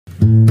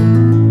If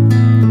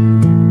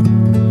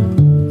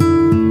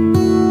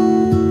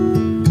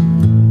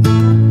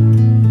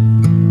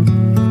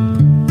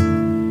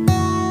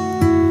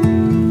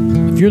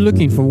you're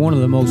looking for one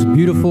of the most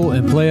beautiful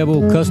and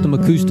playable custom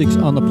acoustics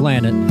on the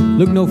planet,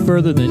 look no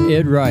further than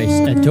Ed Rice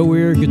at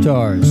Toeir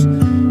Guitars.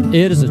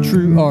 Ed is a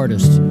true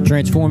artist,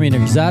 transforming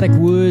exotic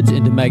woods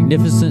into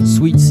magnificent,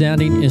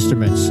 sweet-sounding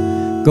instruments.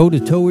 Go to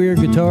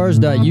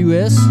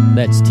toeirguitars.us,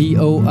 that's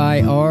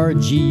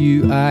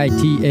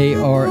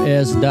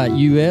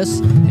TOIRGUITARS.us,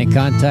 and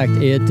contact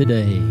Ed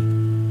today.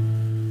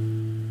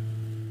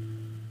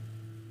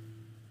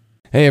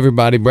 Hey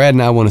everybody, Brad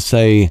and I want to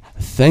say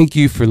thank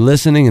you for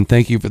listening and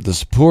thank you for the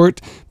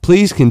support.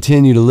 Please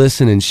continue to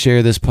listen and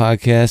share this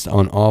podcast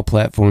on all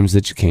platforms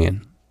that you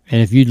can.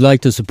 And if you'd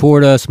like to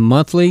support us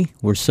monthly,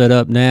 we're set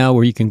up now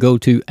where you can go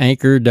to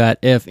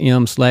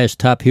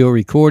anchor.fm/Top Hill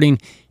Recording,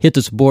 hit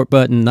the support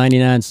button,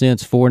 99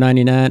 cents,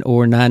 $4.99,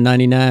 or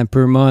 $9.99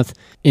 per month.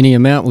 Any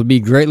amount would be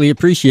greatly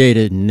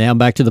appreciated. Now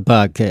back to the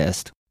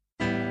podcast.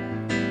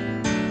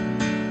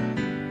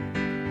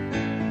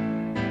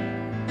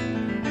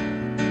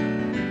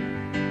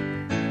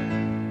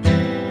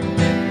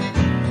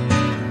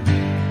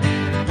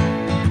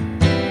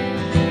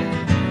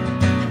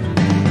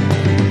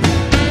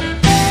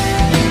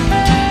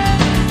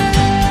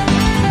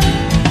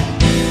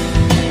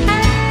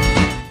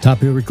 Top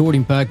Hill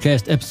Recording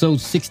Podcast, episode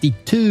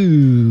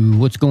 62.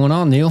 What's going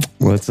on, Neil?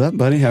 What's up,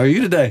 buddy? How are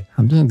you today?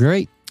 I'm doing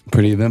great.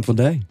 Pretty eventful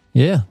day.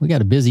 Yeah, we got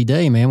a busy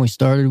day, man. We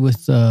started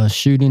with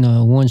shooting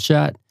a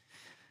one-shot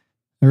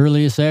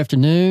early this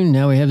afternoon.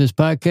 Now we have this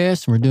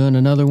podcast, and we're doing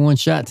another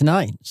one-shot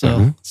tonight.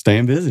 So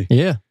Staying busy.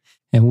 Yeah,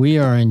 and we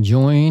are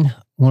enjoying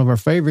one of our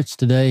favorites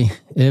today,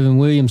 Evan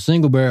Williams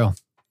Single Barrel.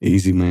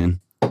 Easy, man.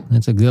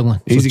 That's a good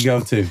one. Easy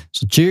go-to.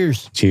 So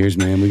cheers. Cheers,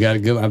 man. We got a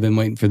good. I've been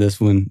waiting for this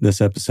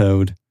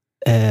episode.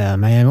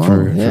 Man. Well,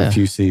 for a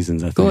few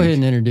seasons, I think. Go ahead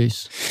and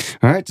introduce.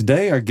 All right.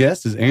 Today, our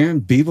guest is Aaron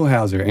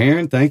Bibelhauser.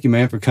 Aaron, thank you,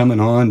 man, for coming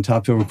on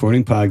Top Hill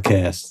Recording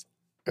Podcast.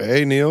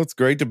 Hey, Neil. It's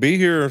great to be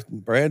here.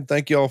 Brad,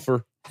 thank you all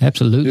for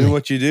absolutely doing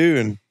what you do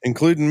and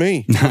including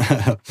me.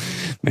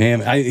 Man,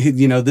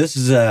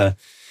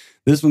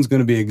 this one's going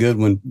to be a good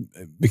one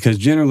because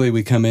generally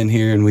we come in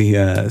here and we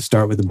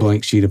start with a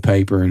blank sheet of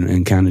paper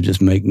and kind of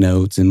just make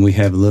notes. And we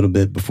have a little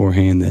bit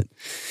beforehand that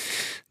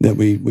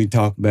we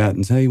talk about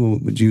and say, well,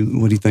 what do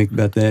you think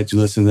about that? Did you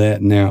listen to that?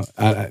 And now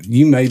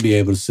you may be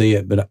able to see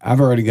it, but I've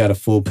already got a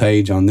full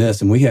page on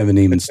this and we haven't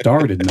even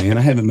started, man.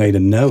 I haven't made a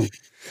note.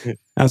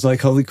 I was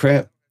like, holy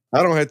crap.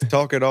 I don't have to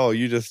talk at all.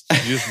 You just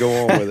go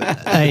on with it.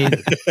 Hey,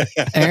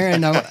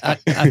 Aaron, I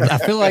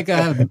feel like I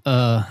have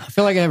a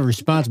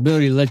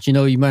responsibility to let you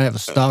know you might have a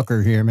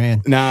stalker here,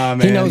 man. Nah,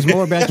 man. He knows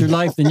more about your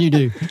life than you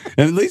do.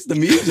 At least the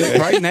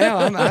music right now.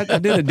 I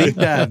did a deep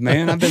dive,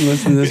 man. I've been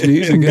listening to this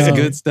music. It's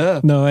good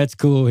stuff. No, that's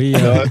cool.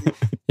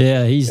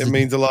 It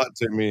means a lot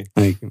to me.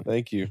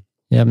 Thank you.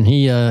 Yeah, and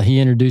he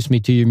introduced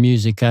me to your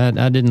music. I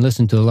didn't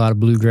listen to a lot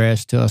of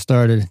Bluegrass till I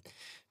started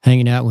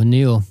hanging out with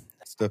Neil.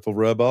 Stuff will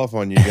rub off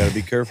on you. You got to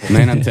be careful,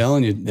 man. I'm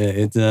telling you,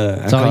 it's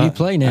all you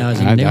play now.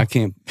 I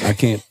can't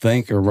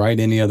think or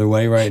write any other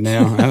way right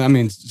now. I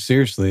mean,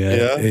 seriously,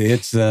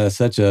 it's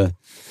such a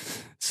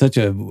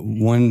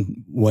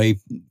one way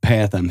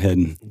path I'm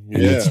heading,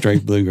 and it's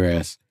straight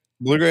bluegrass.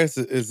 Bluegrass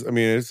is,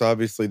 it's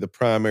obviously the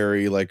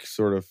primary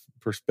sort of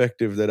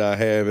perspective that I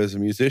have as a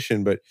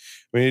musician, but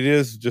it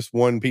is just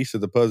one piece of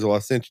the puzzle. I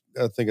think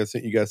I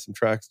sent you guys some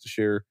tracks to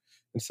share.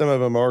 And some of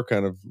them are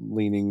kind of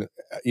leaning,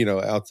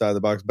 outside the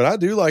box. But I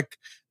do like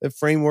the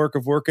framework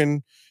of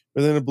working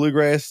within a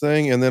bluegrass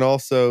thing. And then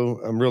also,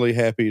 I'm really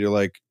happy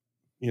to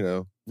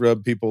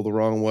rub people the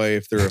wrong way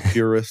if they're a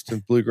purist in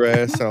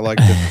bluegrass. I like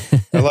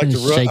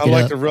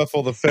to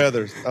ruffle the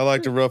feathers. I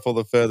like to ruffle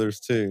the feathers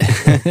too.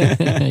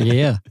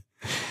 Yeah.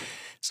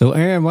 So,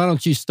 Aaron, why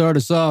don't you start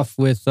us off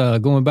with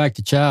going back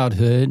to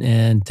childhood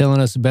and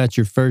telling us about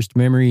your first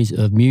memories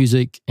of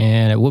music,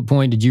 and at what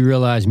point did you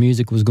realize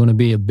music was going to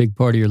be a big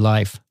part of your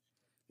life?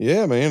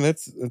 Yeah, man,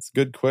 that's a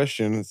good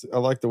question. I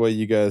like the way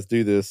you guys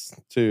do this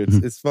too.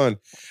 It's fun.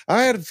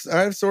 I have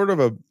sort of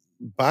a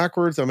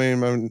backwards.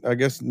 I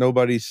guess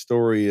nobody's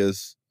story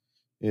is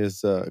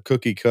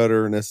cookie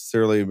cutter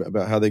necessarily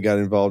about how they got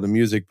involved in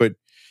music, but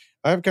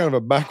I have kind of a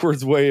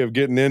backwards way of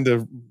getting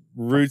into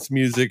roots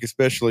music,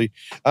 especially.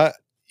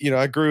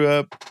 I grew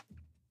up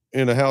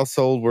in a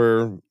household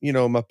where,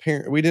 my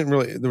parents,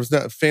 there was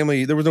no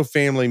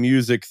family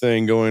music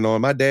thing going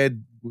on. My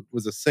dad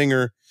was a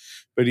singer,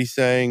 but he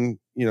sang,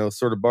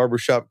 sort of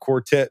barbershop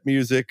quartet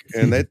music.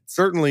 And that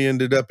certainly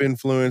ended up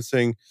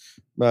influencing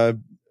my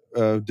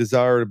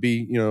desire to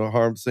be,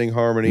 sing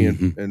harmony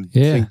and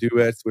sing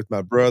duets with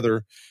my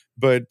brother.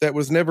 But that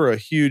was never a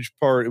huge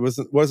part. It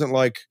wasn't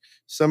like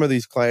some of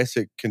these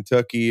classic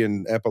Kentucky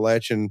and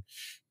Appalachian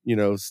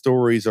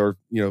stories are,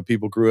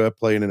 people grew up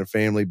playing in a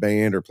family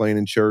band or playing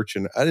in church.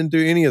 And I didn't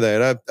do any of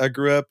that. I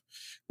grew up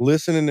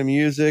listening to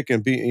music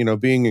and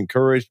being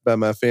encouraged by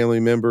my family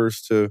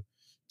members to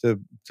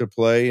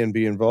play and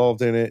be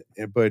involved in it.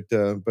 But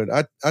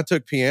I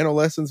took piano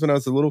lessons when I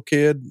was a little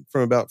kid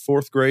from about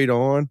fourth grade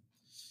on.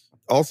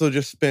 also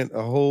just spent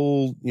a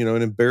whole,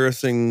 an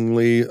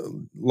embarrassingly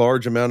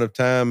large amount of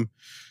time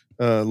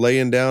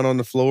laying down on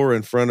the floor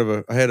in front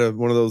of I had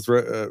one of those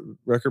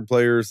record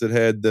players that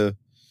had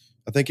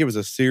I think it was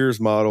a Sears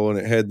model, and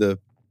it had the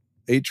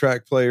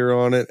 8-track player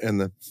on it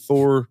and the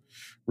 4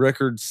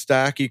 record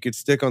stack you could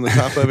stick on the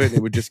top of it, and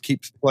it would just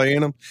keep playing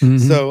them. Mm-hmm.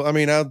 So, I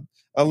mean, I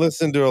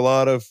listened to a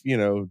lot of,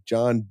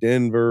 John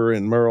Denver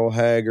and Merle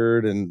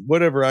Haggard and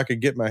whatever I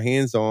could get my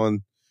hands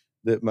on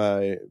that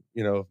my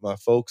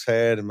folks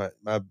had, and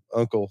my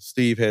uncle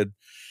Steve had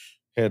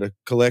a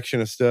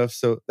collection of stuff.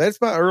 So that's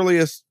my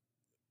earliest,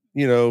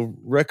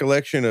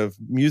 recollection of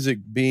music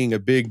being a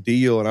big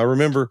deal. And I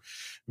remember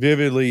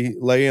vividly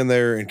laying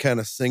there and kind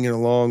of singing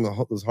along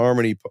those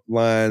harmony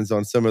lines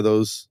on some of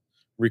those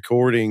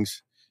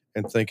recordings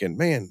and thinking,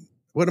 man,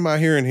 what am I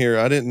hearing here?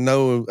 I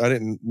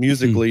didn't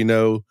musically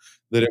know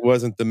that it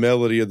wasn't the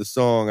melody of the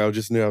song. I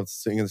just knew I was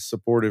singing a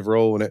supportive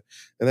role in it.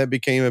 And that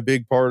became a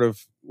big part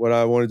of what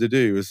I wanted to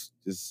do, is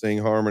sing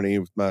harmony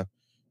with my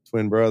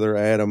twin brother,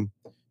 Adam.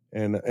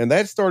 And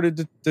that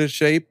started to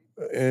shape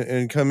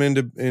and come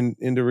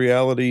into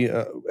reality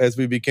as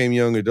we became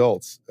young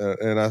adults.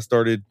 And I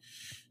started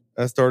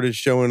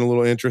showing a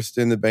little interest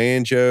in the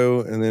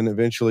banjo, and then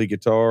eventually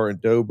guitar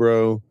and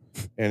dobro.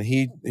 And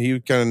he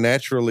kind of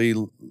naturally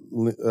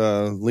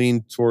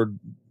leaned toward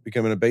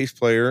becoming a bass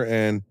player,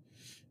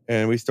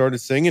 and we started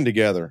singing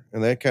together.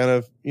 And that kind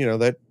of,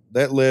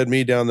 that led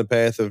me down the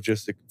path of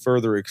just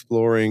further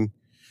exploring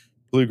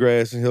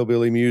bluegrass and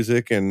hillbilly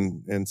music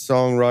and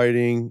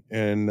songwriting.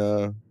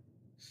 And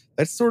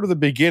that's sort of the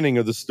beginning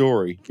of the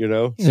story,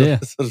 so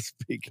to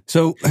speak.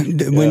 So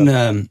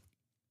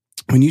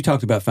when you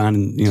talked about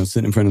finding,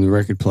 sitting in front of the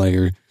record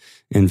player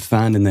and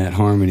finding that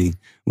harmony,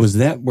 was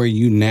that where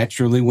you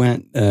naturally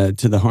went to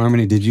the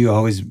harmony? Did you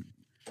always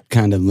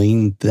kind of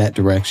lean that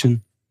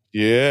direction?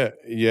 Yeah,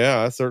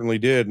 I certainly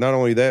did. Not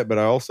only that, but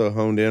I also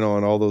honed in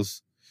on all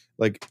those,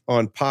 like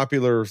on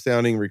popular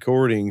sounding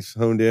recordings,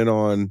 honed in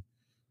on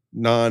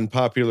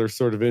non-popular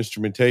sort of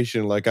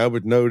instrumentation. Like I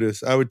would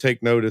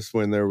take notice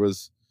when there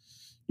was,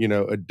 a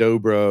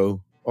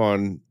dobro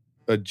on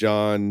a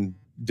John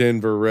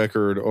Denver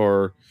record,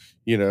 or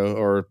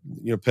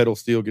pedal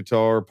steel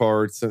guitar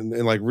parts, and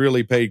like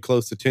really paid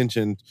close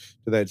attention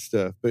to that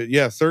stuff. But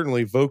yeah,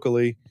 certainly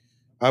vocally,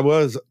 I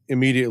was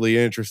immediately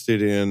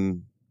interested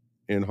in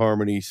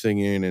harmony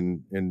singing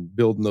and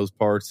building those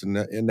parts. And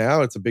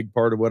now it's a big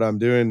part of what I'm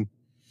doing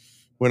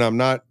when I'm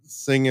not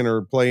singing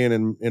or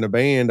playing in a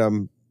band.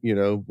 I'm,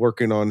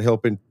 working on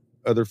helping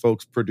other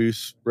folks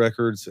produce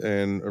records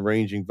and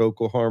arranging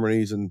vocal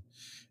harmonies. And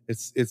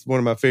it's one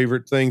of my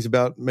favorite things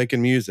about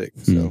making music.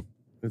 So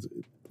it's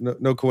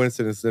no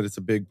coincidence that it's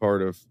a big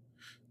part of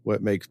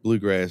what makes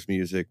bluegrass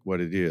music what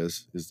it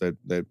is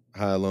that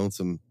high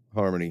lonesome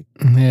harmony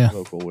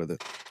vocal with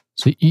it.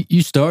 So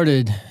you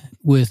started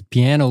with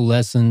piano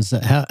lessons.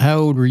 How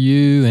old were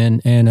you,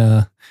 and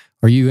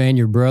are you and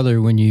your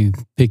brother when you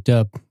picked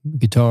up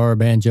guitar,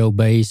 banjo,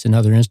 bass, and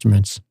other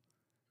instruments?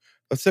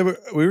 Let's say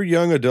we were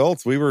young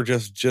adults. We were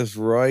just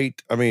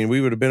right. I mean, we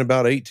would have been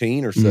about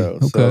 18 or so.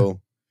 Okay.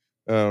 So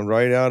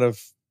right out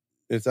of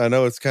it's. I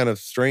know it's kind of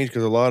strange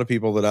because a lot of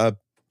people that I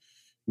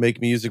make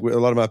music with, a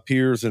lot of my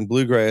peers in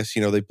bluegrass,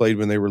 they played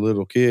when they were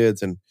little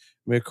kids. And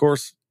I mean, of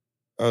course,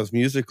 I was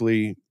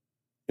musically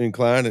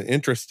inclined and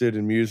interested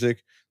in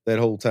music that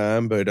whole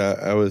time, but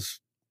it was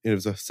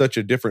such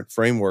a different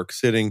framework,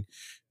 sitting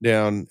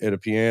down at a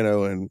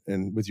piano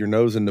and with your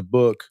nose in the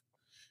book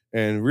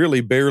and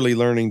really barely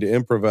learning to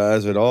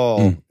improvise at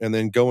all. And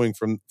then going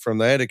from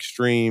that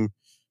extreme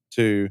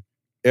to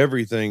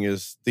everything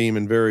is theme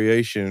and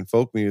variation. And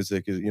folk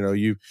music is,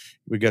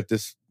 we got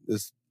this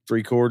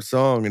 3-chord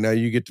song, and now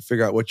you get to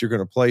figure out what you're going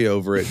to play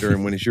over it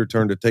when it's your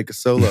turn to take a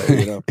solo,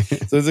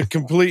 So it's a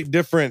complete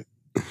different,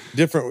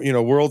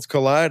 worlds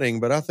colliding,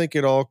 but I think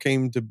it all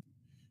came to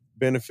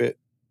benefit,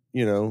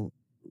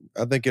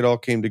 I think it all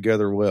came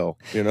together well,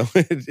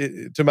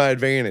 to my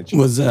advantage.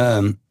 Was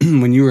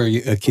when you were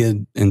a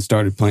kid and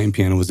started playing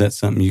piano, was that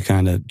something you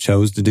kind of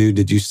chose to do?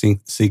 Did you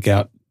seek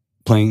out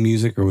playing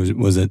music, or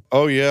was it?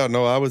 Oh yeah,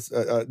 no, I was.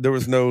 There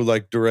was no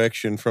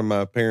direction from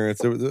my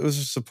parents. It was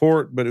a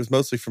support, but it was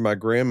mostly from my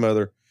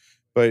grandmother.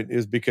 But it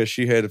was because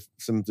she had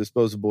some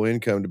disposable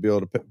income to be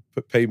able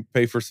to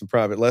pay for some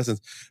private lessons.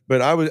 But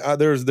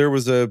there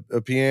was a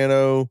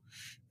piano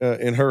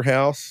in her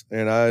house,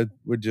 and I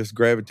would just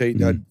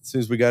gravitate. As soon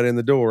as we got in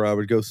the door, I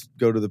would go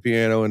to the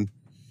piano and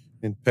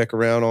peck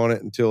around on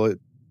it until it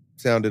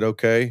sounded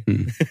okay.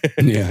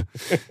 Yeah.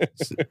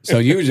 So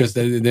you were just,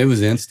 it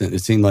was instant. It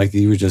seemed like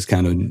you were just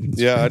kind of.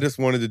 Yeah, I just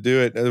wanted to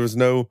do it. There was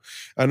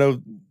I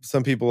know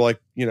some people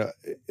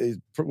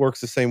it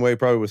works the same way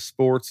probably with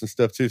sports and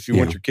stuff too. If you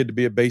want your kid to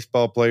be a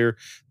baseball player,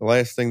 the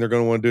last thing they're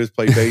going to want to do is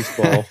play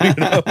baseball,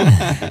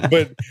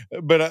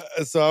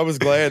 So I was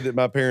glad that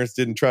my parents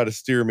didn't try to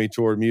steer me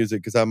toward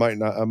music, because I might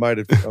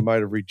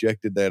have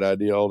rejected that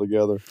idea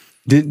altogether.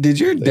 Did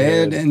your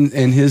dad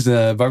and his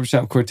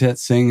barbershop quartet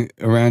sing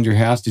around your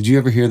house? Did you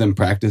ever hear them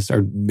practice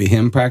or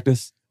him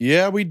practice?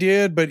 Yeah, we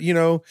did. But he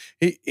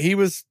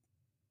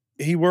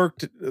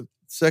worked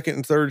second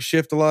and third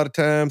shift a lot of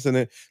times,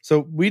 and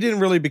so we didn't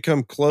really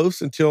become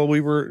close until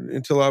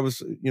I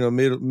was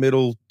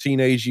middle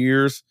teenage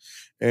years,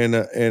 and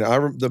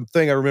the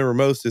thing I remember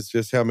most is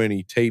just how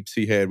many tapes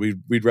he had.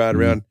 We'd ride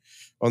around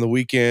on the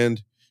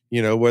weekend,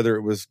 whether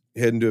it was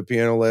heading to a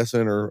piano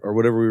lesson or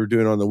whatever we were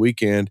doing on the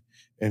weekend,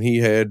 and he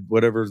had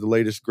whatever the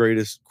latest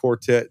greatest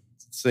quartet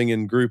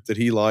singing group that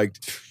he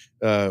liked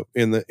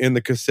in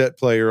the cassette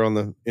player in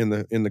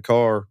the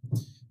car.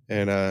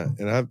 And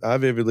I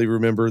vividly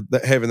remember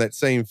having that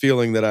same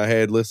feeling that I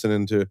had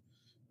listening to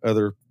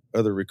other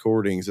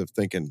recordings of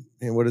thinking,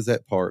 man, what is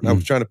that part? And I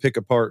was trying to pick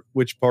apart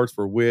which parts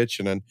were which,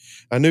 and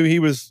I knew he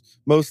was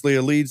mostly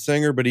a lead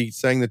singer, but he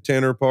sang the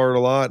tenor part a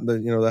lot,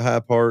 the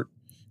high part,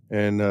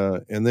 and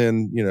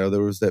then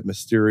there was that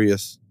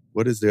mysterious,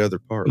 what is the other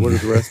part? What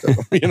is the rest of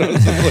them?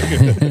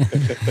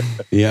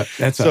 Yeah,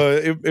 that's so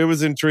it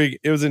was intriguing.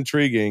 It was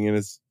intriguing, and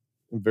it's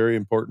a very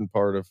important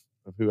part of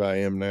who I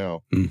am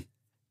now.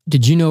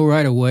 Did you know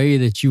right away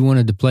that you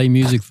wanted to play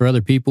music for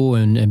other people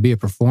and be a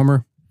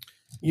performer?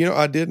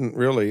 I didn't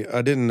really.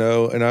 I didn't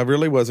know, and I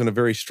really wasn't a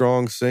very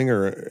strong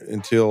singer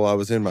until I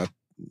was in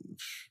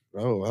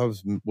I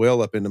was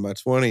well up into my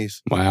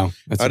 20s. Wow,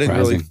 that's I didn't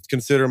surprising. really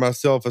consider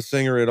myself a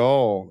singer at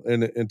all,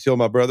 and until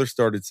my brother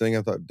started singing,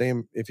 I thought,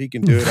 "Damn, if he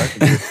can do it, I can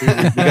do it too."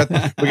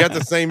 We got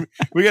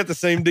the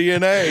same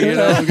DNA,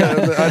 we got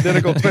the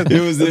identical twins.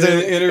 It was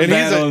the inner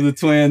battle of the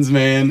twins,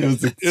 man. It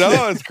was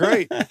it's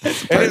great,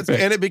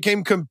 and it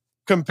became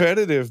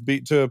competitive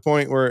to a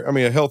point where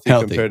a healthy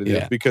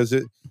competitive because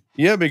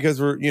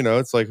we're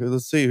it's like,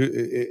 let's see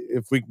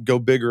if we can go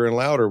bigger and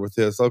louder with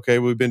this. Okay,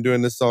 we've been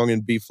doing this song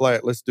in B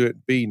flat, let's do it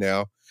in B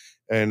now,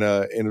 and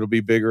it'll be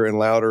bigger and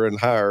louder and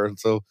higher. And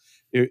so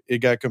it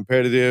got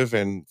competitive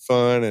and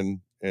fun,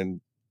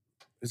 and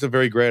it's a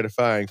very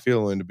gratifying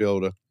feeling to be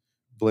able to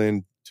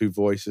blend two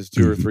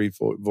or three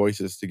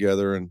voices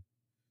together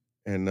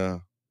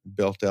and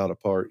belt out a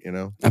part.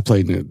 I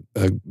played in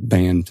a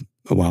band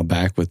a while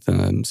back with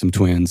some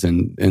twins,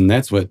 and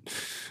that's what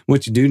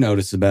you do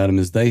notice about them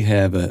is they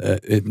have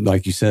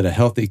like you said, a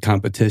healthy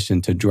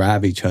competition to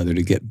drive each other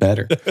to get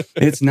better.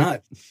 It's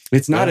not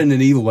in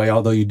an evil way,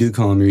 although you do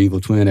call them your evil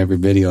twin every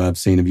video I've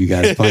seen of you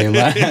guys playing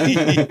live.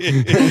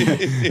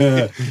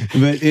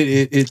 But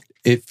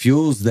it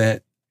fuels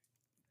that.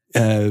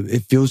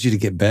 It fuels you to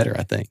get better,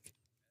 I think.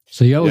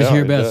 So you always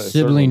hear about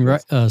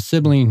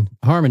sibling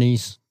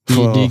harmonies.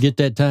 Do you get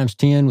that times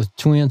 10 with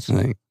twins?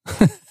 I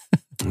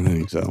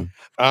think so.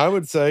 I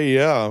would say,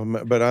 yeah,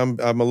 but I'm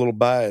a little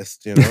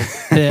biased,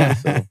 Yeah,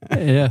 so.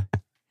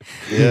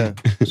 yeah.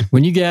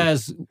 When you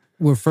guys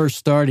were first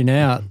starting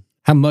out,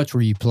 how much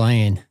were you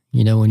playing?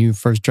 When you were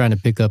first trying to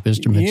pick up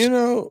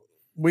instruments.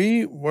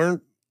 We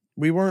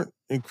weren't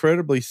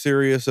incredibly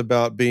serious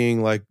about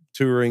being like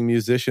touring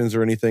musicians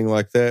or anything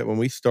like that. When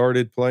we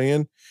started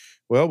playing,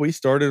 we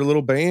started a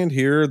little band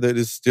here that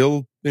is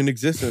still in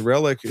existence.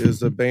 Relic is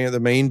the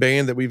main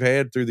band that we've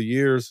had through the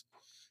years.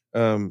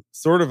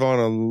 Sort of on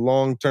a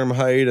long-term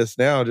hiatus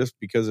now just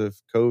because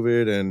of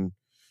COVID and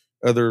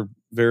other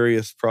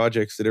various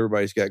projects that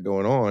everybody's got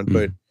going on.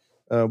 But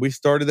we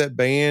started that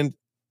band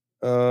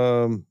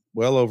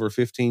well over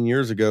 15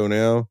 years ago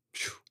now.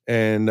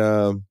 And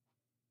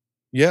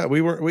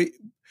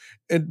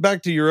and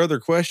back to your other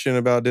question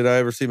about did I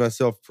ever see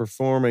myself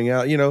performing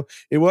out,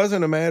 it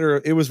wasn't a matter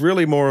of, it was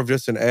really more of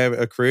just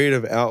a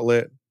creative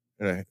outlet.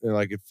 And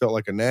like it felt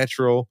like a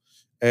natural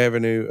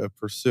avenue of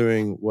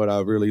pursuing what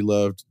I really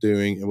loved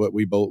doing and what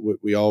we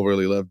all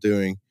really loved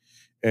doing.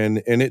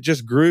 And it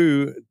just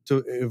grew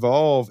to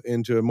evolve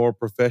into a more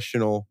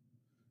professional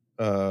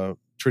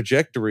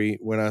trajectory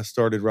when I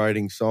started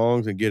writing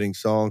songs and getting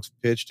songs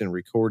pitched and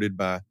recorded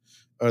by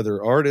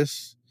other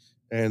artists.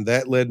 And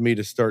that led me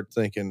to start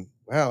thinking,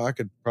 wow, I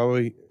could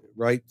probably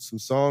write some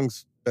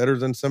songs better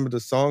than some of the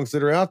songs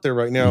that are out there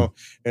right now.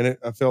 And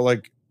I felt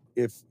like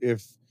if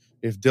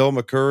Del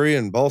McCurry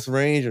and Balsam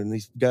Range and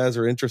these guys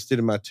are interested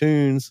in my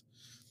tunes,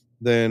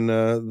 then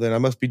I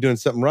must be doing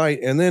something right.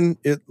 And then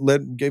it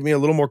gave me a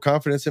little more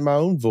confidence in my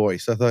own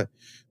voice. I thought,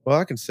 well,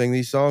 I can sing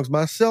these songs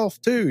myself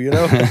too. I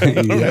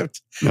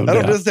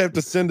don't just have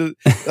to send it.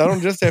 I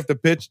don't just have to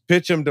pitch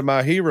them to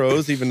my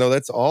heroes, even though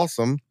that's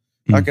awesome.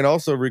 I can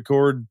also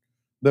record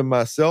them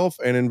myself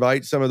and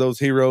invite some of those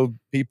hero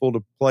people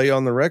to play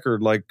on the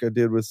record, like I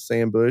did with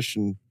Sam Bush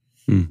and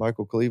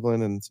Michael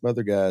Cleveland and some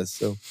other guys.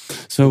 So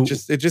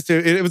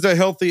it was a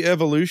healthy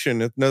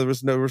evolution. There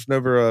was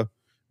never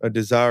a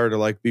desire to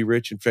like be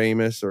rich and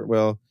famous,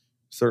 or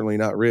certainly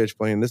not rich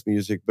playing this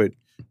music, but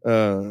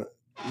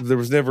there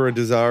was never a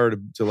desire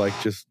to like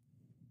just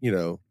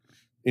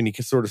any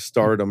sort of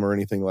stardom or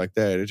anything like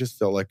that. It just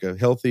felt like a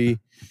healthy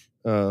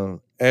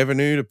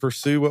avenue to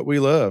pursue what we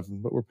love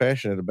and what we're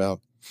passionate about.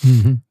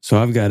 Mm-hmm. So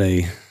I've got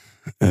a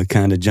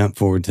kind of jump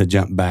forward to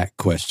jump back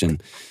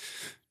question.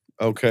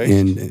 Okay.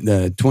 In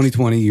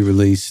 2020, you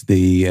released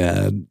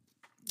the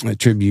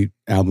tribute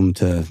album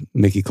to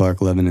Mickey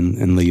Clark, Lovin'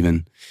 and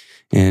Leavin'.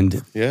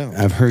 And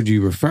I've heard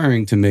you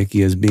referring to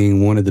Mickey as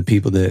being one of the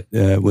people that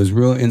was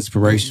real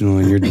inspirational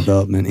in your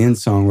development in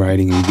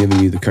songwriting and giving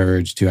you the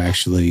courage to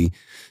actually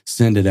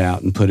send it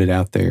out and put it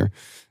out there.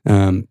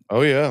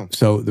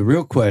 So the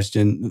real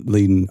question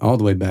leading all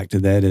the way back to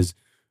that is,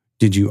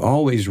 did you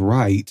always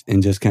write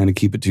and just kind of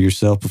keep it to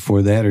yourself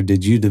before that? Or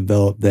did you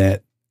develop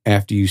that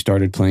after you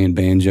started playing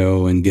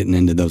banjo and getting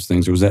into those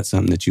things? Or was that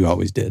something that you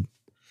always did?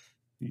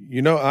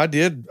 I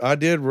did. I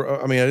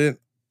didn't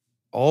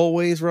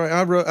always write.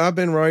 I've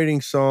been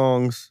writing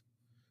songs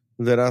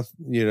that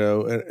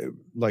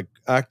like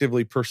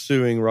actively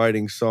pursuing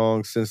writing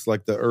songs since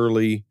like the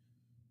early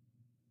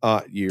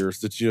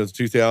years. That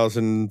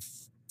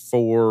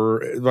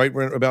 2004, right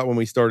about when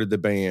we started the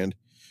band,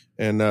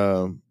 and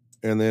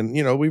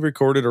then we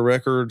recorded a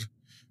record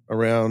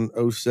around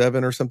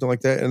 2007 or something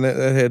like that, and that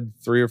had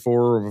 3 or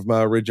 4 of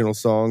my original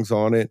songs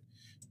on it,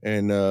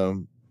 and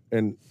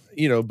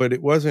but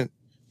it wasn't,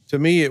 to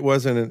me, it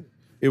wasn't.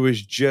 It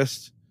was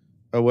just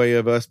a way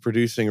of us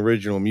producing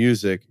original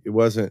music. It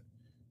wasn't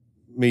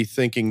me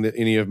thinking that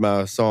any of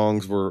my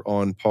songs were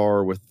on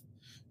par with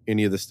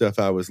any of the stuff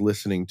I was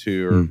listening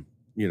to, or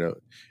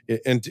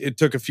and it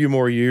took a few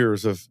more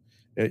years of,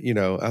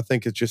 I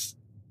think it just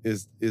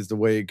is the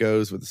way it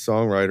goes with the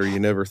songwriter. You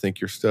never think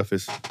your stuff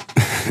is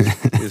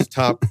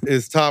top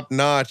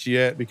notch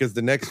yet, because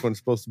the next one's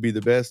supposed to be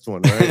the best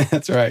one, right?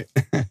 That's right.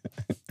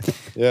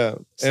 Yeah.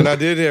 And I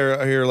did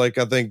hear like,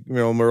 I think,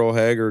 Merle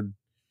Haggard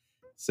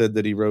said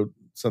that he wrote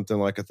something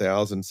like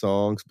 1,000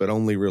 songs, but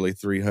only really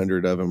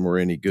 300 of them were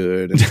any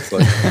good. And it's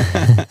like,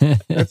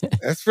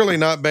 that's really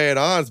not bad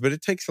odds, but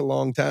it takes a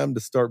long time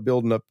to start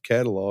building up a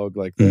catalog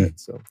like that.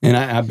 So, and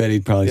I bet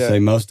he'd probably say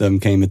most of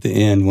them came at the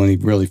end when he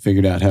really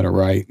figured out how to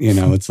write.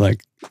 It's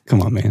like,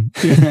 come on, man.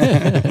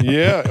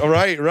 Yeah.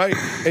 Right.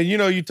 And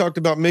you talked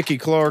about Mickey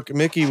Clark.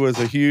 Mickey was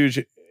a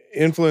huge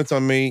influence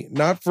on me,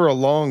 not for a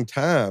long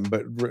time,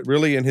 but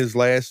really in his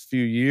last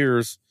few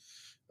years.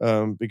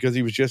 Because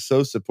he was just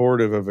so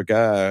supportive of a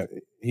guy.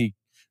 He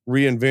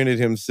reinvented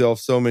himself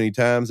so many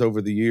times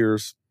over the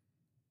years.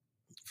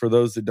 For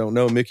those that don't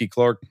know, Mickey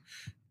Clark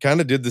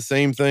kind of did the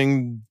same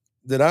thing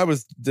that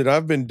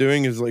I've been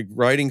doing, is like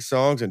writing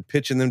songs and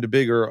pitching them to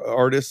bigger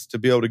artists to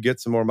be able to get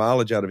some more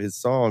mileage out of his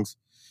songs.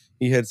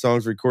 He had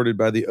songs recorded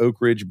by the Oak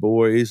Ridge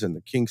Boys and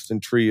the Kingston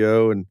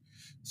Trio and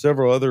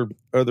several other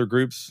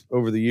groups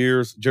over the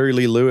years. Jerry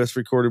Lee Lewis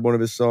recorded one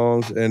of his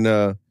songs,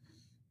 and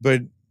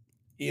but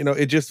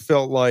it just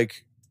felt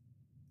like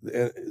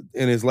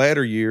in his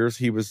latter years,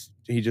 he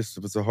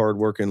just was a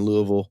hardworking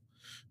Louisville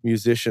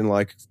musician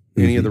like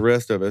any of the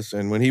rest of us.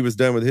 And when he was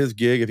done with his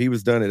gig, if he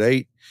was done at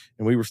 8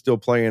 and we were still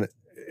playing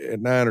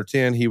at 9 or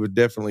 10, he would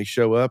definitely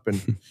show up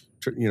and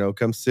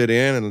come sit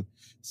in. And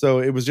so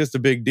it was just a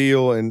big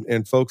deal.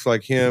 And folks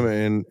like him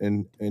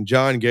and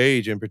John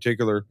Gage in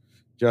particular.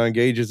 John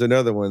Gage is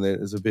another one that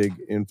is a big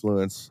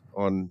influence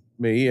on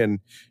me. And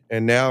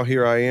now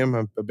here I am.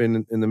 I've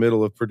been in the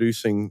middle of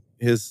producing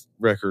his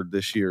record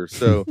this year.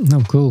 So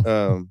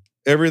cool.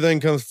 Everything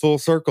comes full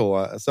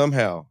circle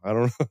somehow. I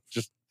don't know,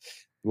 just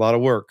a lot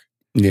of work.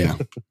 Yeah,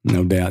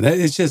 no doubt.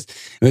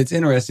 It's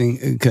interesting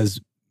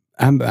because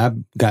I've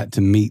got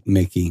to meet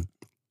Mickey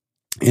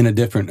in a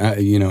different,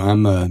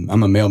 I'm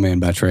a mailman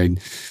by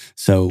trade.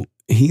 So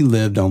he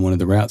lived on one of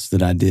the routes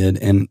that I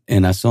did, and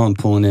I saw him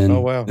pulling in.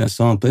 Oh, wow. I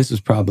saw him, this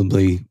was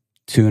probably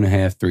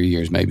 2.5, 3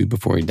 years maybe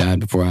before he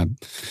died, before I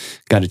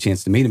got a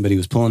chance to meet him. But he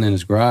was pulling in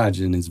his garage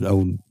in his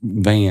old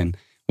van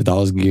with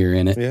all his gear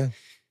in it. Yeah.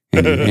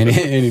 And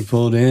he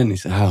pulled in, and he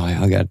said,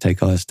 I got to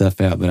take all that stuff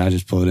out, but I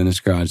just pull it in his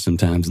garage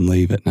sometimes and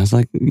leave it. And I was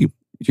like, you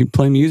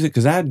play music?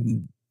 Because I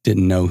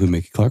didn't know who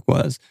Mickey Clark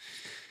was.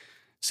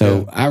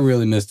 So I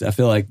really missed, I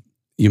feel like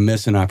you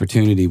miss an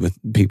opportunity with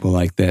people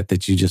like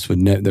that you just would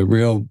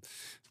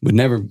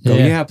never go,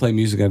 I play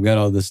music. I've got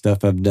all this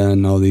stuff I've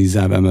done, all these,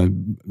 I'm a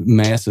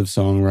massive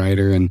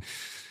songwriter. And,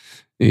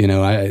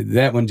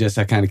 that one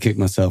I kind of kicked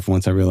myself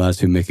once I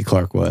realized who Mickey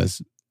Clark was.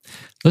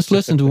 Let's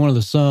listen to one of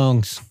the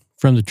songs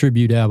from the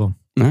tribute album.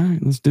 All right,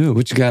 let's do it.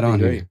 What you got on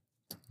here?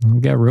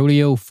 We got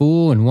Rodeo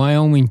Fool and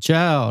Wyoming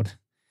Child.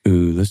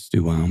 Ooh, let's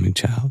do Wyoming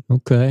Child.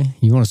 Okay.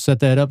 You want to set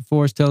that up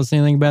for us? Tell us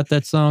anything about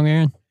that song,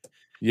 Aaron?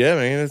 Yeah,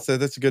 man,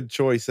 that's a good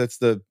choice. That's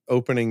the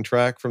opening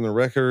track from the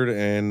record.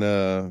 And,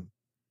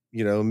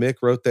 Mick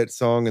wrote that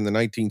song in the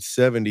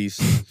 1970s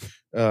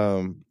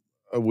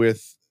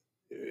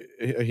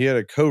he had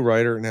a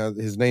co-writer. Now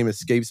his name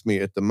escapes me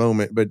at the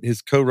moment, but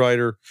his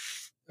co-writer,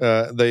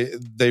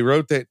 they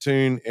wrote that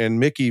tune, and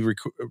Mickey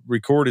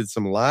recorded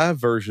some live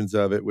versions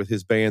of it with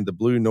his band, the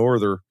Blue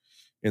Norther,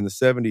 in the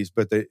 70s,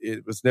 but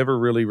it was never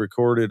really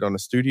recorded on a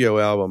studio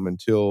album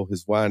until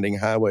his Winding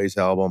Highways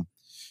album,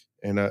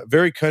 and a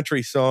very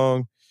country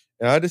song.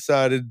 And I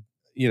decided,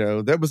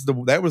 that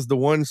was the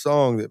one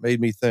song that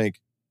made me think,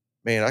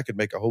 man, I could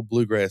make a whole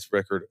bluegrass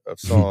record of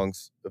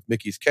songs of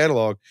Mickey's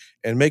catalog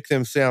and make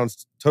them sound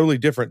totally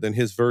different than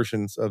his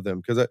versions of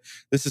them. Because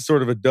this is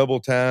sort of a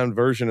double-timed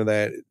version of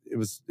that. It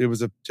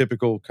was a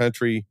typical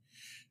country,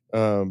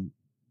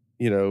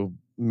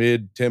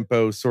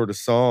 mid-tempo sort of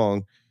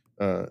song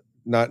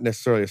not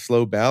necessarily a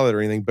slow ballad or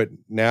anything, but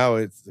now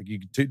it's like you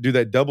do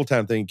that double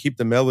time thing, keep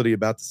the melody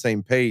about the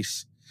same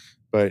pace,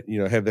 but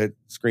have that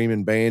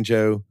screaming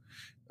banjo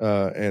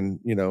and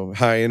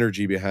high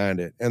energy behind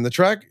it. And the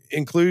track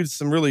includes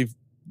some really,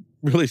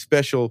 really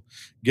special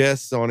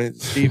guests on it.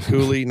 Steve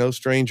Cooley, no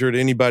stranger to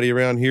anybody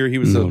around here. He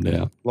was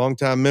a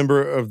longtime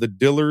member of the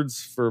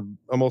Dillards for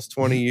almost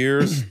 20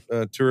 years,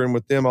 touring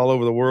with them all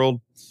over the world.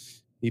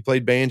 He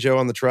played banjo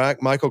on the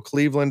track. Michael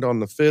Cleveland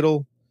on the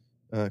fiddle.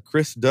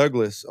 Chris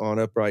Douglas on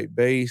upright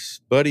bass.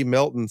 Buddy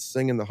Melton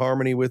singing the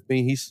harmony with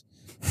me. He's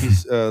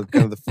kind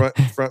of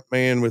the front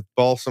man with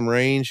Balsam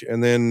Range.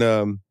 And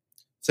then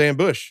Sam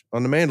Bush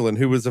on the mandolin,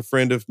 who was a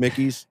friend of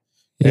Mickey's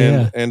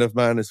and of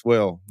mine as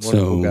well.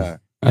 Wonderful guy.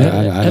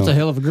 That's a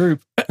hell of a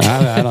group.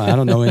 I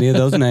don't know any of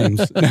those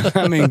names.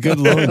 I mean, good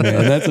Lord,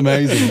 man, that's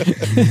amazing.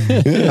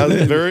 I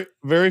was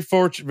very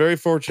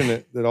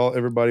fortunate that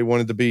everybody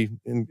wanted to be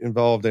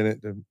involved in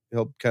it to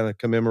help kind of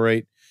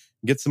commemorate,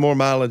 get some more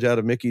mileage out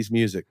of Mickey's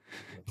music.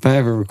 If I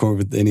ever record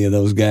with any of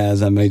those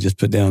guys, I may just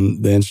put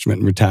down the instrument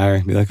and retire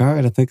and be like, all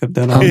right, I think I've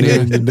done all I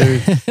needed to do.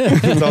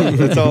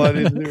 That's all I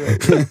need to do.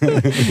 Right.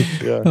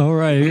 Yeah. All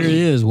right, here it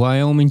is,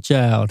 Wyoming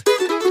Child.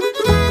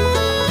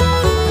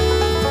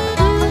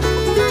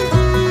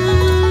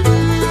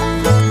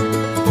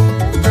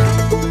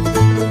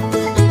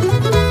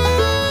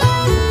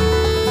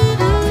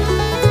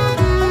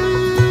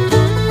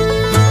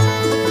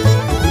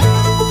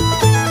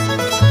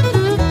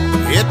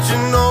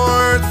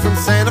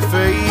 Santa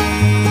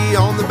Fe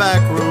on the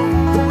back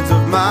roads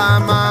of my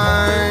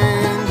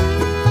mind,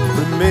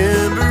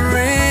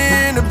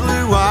 remembering a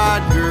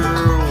blue-eyed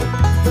girl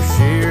who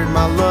shared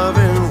my love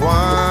and wine.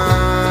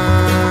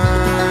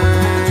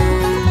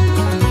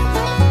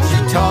 She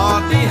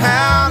taught me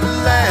how to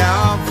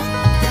laugh,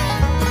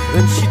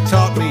 then she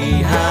taught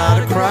me how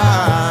to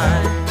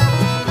cry.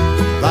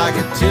 Like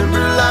a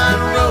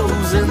timberline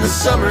rose in the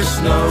summer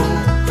snow,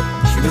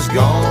 she was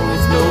gone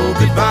with no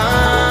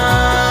goodbye.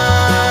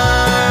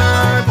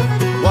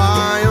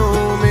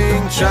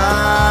 Wyoming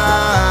child.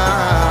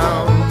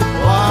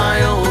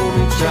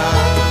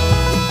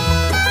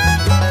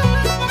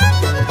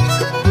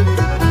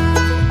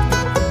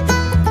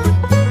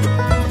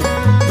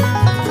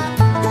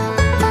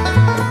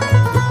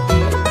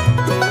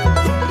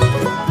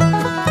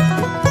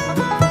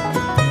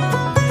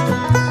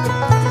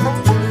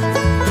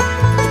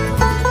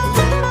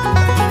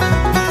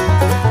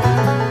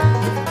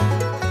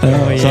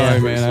 Oh, yeah.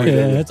 Sorry,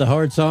 man. That's a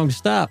hard song to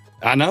stop.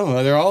 I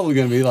know. They're all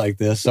going to be like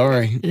this.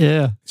 Sorry.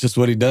 Yeah. It's just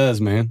what he does,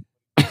 man.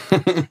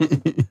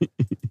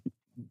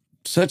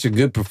 Such a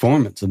good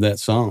performance of that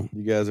song.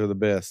 You guys are the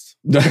best.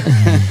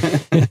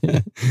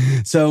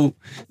 So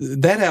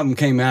that album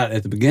came out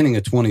at the beginning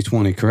of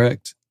 2020,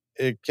 correct?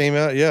 It came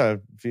out, yeah.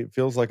 It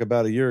feels like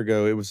about a year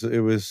ago. It was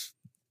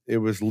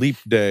Leap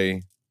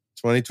Day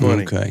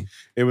 2020. Okay.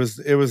 It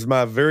was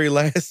my very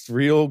last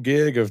real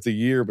gig of the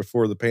year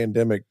before the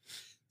pandemic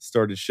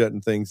started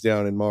shutting things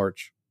down in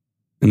March.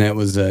 And that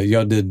was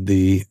y'all did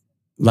the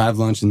live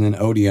lunch and then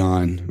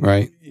Odeon,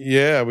 right?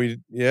 Yeah,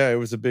 it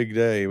was a big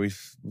day. We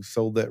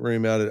sold that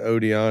room out at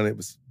Odeon. It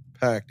was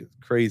packed. It was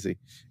crazy.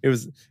 It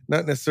was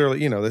not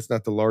necessarily, that's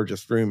not the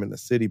largest room in the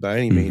city by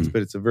any means,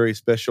 but it's a very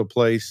special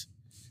place.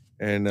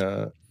 And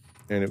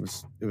it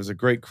was a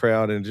great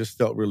crowd, and it just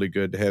felt really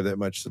good to have that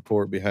much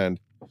support behind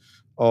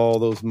all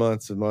those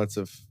months and months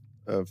of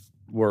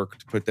work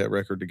to put that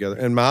record together,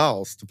 and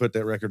miles to put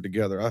that record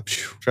together. I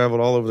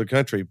traveled all over the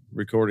country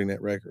recording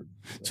that record.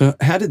 So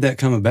how did that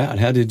come about?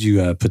 How did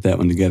you put that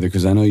one together?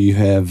 Because I know you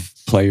have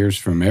players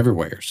from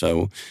everywhere.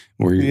 So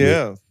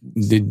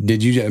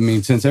did you, I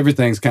mean, since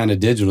everything's kind of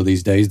digital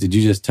these days, did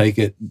you just take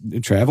it,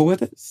 travel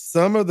with it?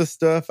 Some of the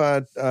stuff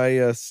I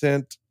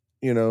sent,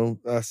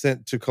 I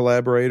sent to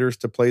collaborators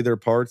to play their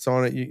parts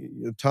on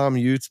it. Tom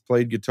Utes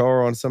played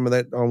guitar on some of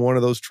that, on one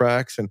of those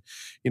tracks. And,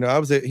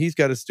 he's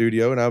got a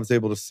studio, and I was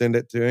able to send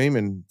it to him,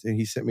 and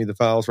he sent me the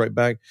files right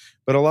back.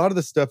 But a lot of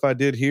the stuff I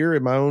did here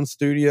in my own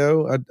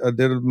studio, I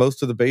did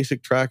most of the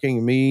basic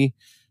tracking, me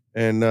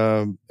and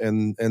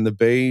the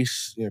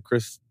bass.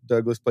 Chris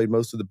Douglas played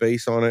most of the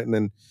bass on it. And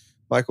then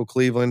Michael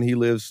Cleveland, he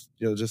lives,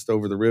 just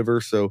over the river.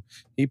 So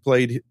he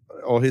played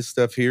all his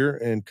stuff here,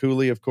 and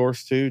Cooley, of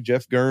course, too.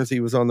 Jeff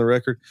Guernsey was on the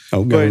record.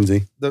 Oh,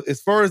 Guernsey.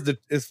 As far as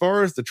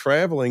the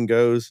traveling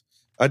goes,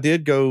 I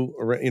did go,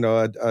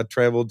 I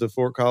traveled to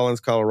Fort Collins,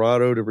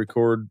 Colorado to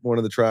record one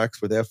of the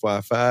tracks with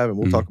FY5, and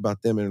we'll talk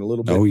about them in a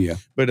little bit. Oh, yeah.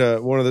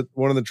 But one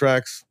of the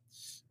tracks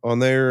on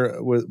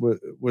there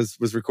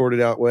was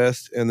recorded out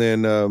west, and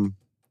then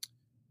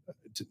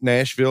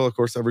Nashville, of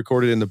course, I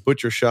recorded in the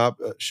Butcher Shop.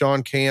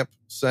 Sean Camp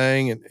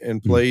sang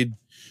and played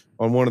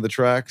on one of the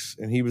tracks,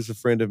 and he was a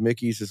friend of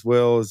Mickey's as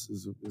well.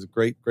 Is a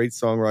great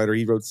songwriter.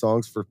 He wrote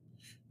songs for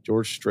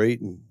George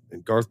Strait and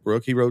Garth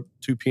Brooks. He wrote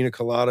 2 Pina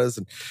Coladas,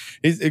 and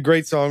he's a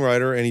great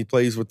songwriter, and he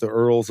plays with the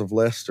Earls of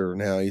Leicester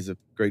now. He's a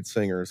great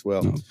singer as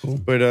well. Oh, cool.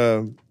 But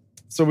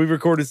so we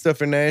recorded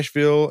stuff in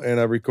Nashville, and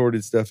I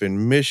recorded stuff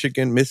in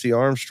Michigan. Missy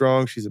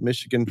Armstrong, she's a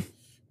Michigan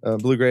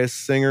bluegrass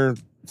singer,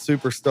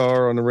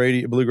 superstar on the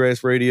radio,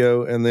 bluegrass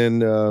radio, and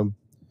then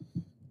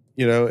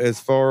as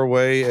far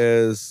away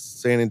as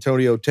San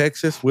Antonio,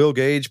 Texas. Will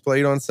Gage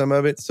played on some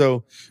of it,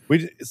 so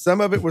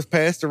some of it was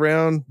passed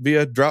around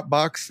via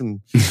Dropbox and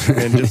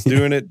just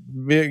doing it,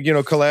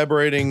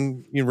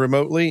 collaborating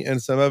remotely,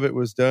 and some of it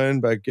was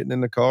done by getting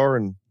in the car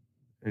and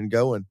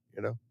going.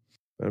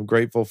 I'm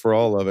grateful for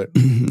all of it.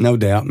 No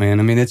doubt,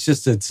 man. I mean,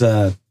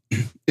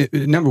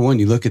 number one,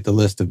 you look at the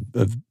list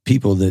of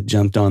people that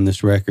jumped on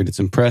this record. It's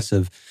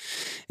impressive.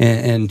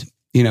 And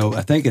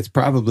I think it's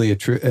probably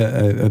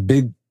a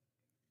big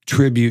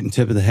tribute and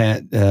tip of the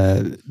hat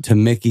to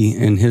Mickey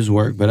and his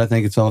work. But I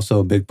think it's also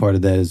a big part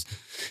of that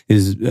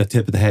is a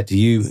tip of the hat to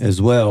you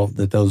as well,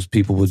 that those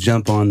people will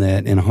jump on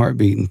that in a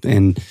heartbeat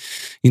and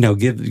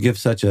give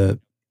such a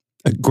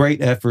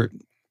great effort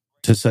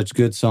to such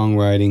good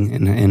songwriting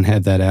and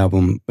have that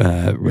album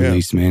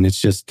released, man.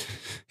 It's just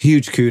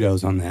huge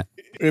kudos on that.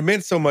 It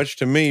meant so much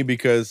to me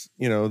because,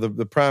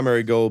 the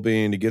primary goal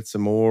being to get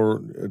some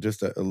more,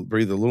 just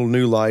breathe a little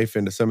new life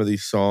into some of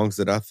these songs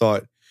that I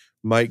thought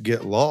might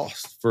get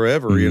lost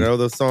forever. Mm-hmm.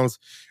 Those songs,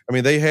 I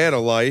mean, they had a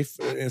life,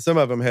 and some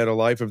of them had a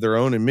life of their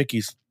own in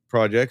Mickey's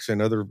projects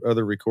and other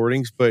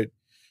recordings, but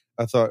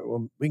I thought,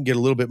 well, we can get a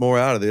little bit more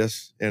out of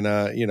this. And,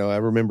 I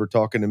remember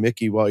talking to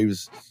Mickey while he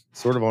was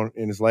sort of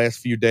in his last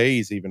few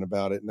days even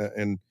about it,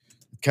 and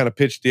kind of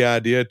pitched the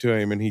idea to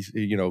him. And he,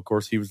 of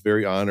course, he was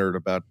very honored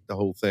about the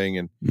whole thing,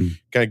 and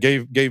kind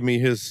of gave me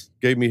his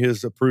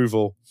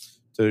approval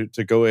to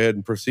go ahead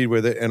and proceed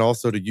with it, and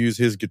also to use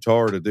his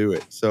guitar to do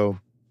it. So,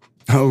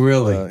 oh,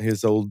 really?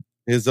 His old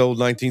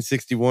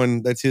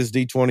 1961, that's his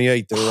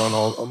D28. They were on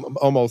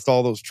almost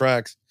all those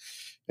tracks.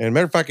 And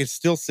matter of fact, it's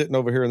still sitting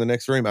over here in the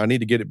next room. I need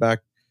to get it back.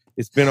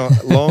 It's been a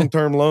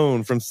long-term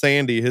loan from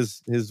Sandy,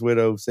 his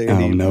widow,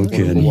 Sandy. Oh, no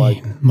kidding.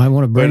 Might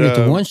want to bring it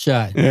to One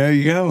Shot. There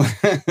you go.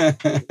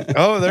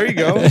 Oh, there you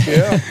go.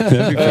 Yeah.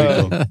 That'd be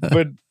pretty cool.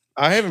 But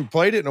I haven't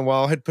played it in a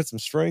while. I had to put some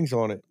strings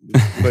on it.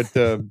 But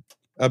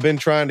I've been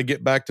trying to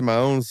get back to my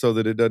own so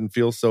that it doesn't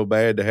feel so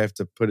bad to have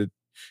to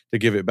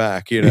give it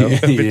back,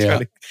 I've been trying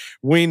to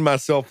wean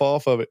myself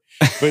off of it.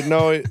 But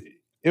no,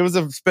 it was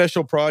a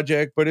special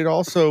project, but it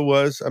also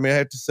was, I mean, I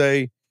have to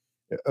say,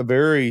 a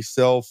very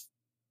serving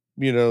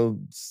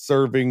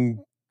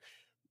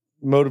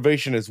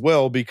motivation as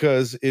well,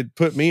 because it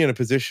put me in a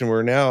position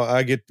where now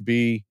I get to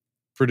be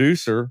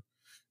producer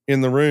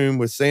in the room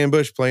with Sam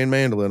Bush playing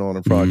mandolin on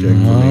a project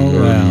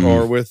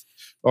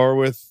or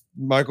with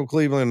Michael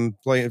Cleveland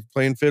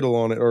playing fiddle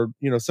on it, or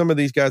some of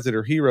these guys that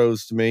are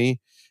heroes to me,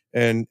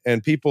 and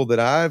people that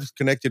I've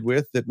connected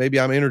with that maybe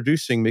I'm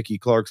introducing Mickey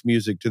Clark's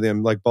music to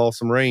them, like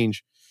Balsam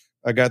Range.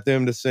 I got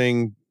them to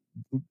sing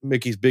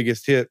Mickey's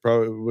biggest hit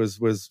probably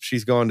was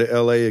She's Gone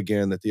to LA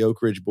Again, that the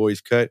Oak Ridge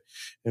Boys cut.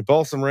 And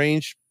Balsam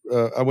Range,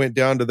 I went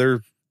down to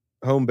their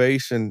home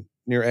base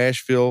near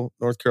Asheville,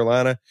 North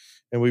Carolina,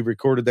 and we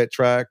recorded that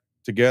track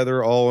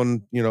together, all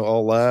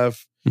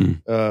live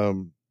in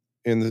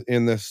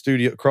the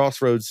studio,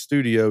 Crossroads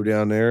studio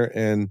down there,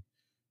 and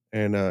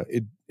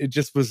it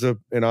just was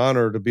an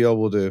honor to be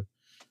able to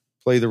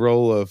play the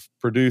role of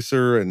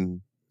producer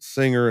and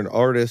singer and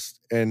artist,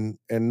 and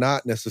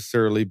not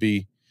necessarily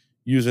be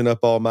using up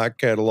all my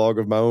catalog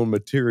of my own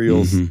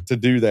materials to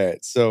do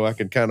that. So I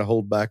can kind of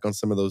hold back on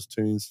some of those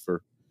tunes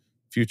for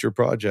future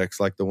projects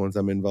like the ones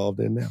I'm involved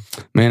in now.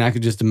 Man, I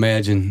could just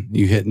imagine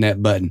you hitting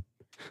that button.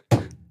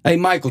 Hey,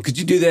 Michael, could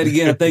you do that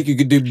again? I think you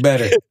could do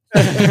better.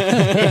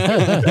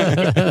 That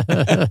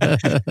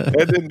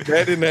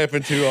didn't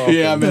happen too often.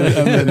 Yeah,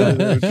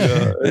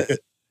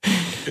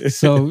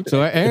 So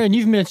Aaron,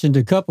 you've mentioned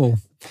a couple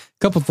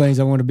things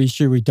I want to be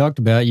sure we talked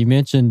about. You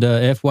mentioned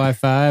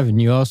FY5,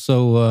 and you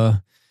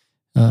also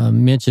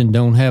mentioned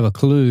Don't Have a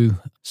Clue.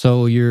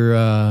 So your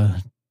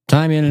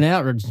time in and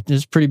out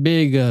is pretty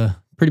big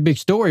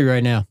story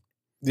right now.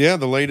 Yeah,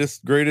 the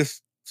latest,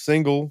 greatest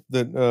single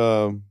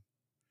that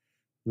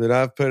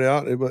I've put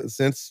out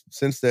since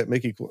that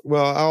Mickey.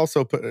 Well, I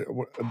also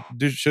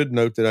should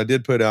note that I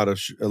did put out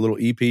a little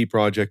EP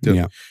project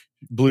of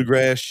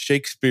Bluegrass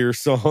Shakespeare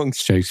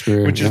songs,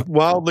 which is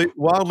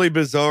wildly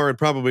bizarre, and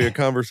probably a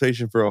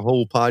conversation for a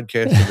whole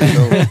podcast of its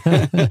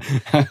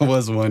own. I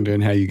was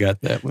wondering how you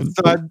got that one.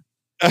 So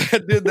I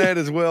did that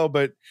as well,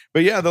 but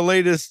yeah, the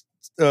latest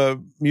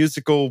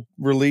musical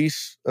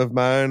release of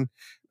mine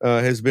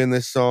has been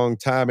this song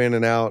 "Time In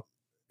and Out,"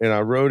 and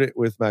I wrote it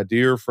with my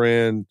dear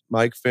friend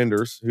Mike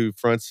Fenders, who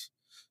fronts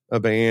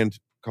a band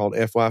called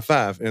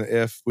FY5, and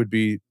F would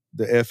be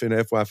the F in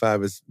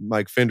FY5 is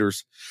Mike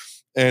Fenders,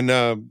 and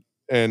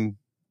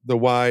the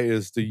Y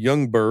is the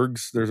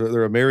Youngbergs.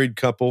 They're a married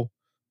couple,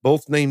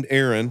 both named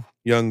Aaron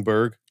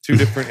Youngberg. Two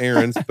different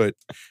Aarons, but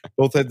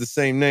both had the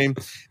same name.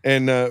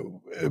 And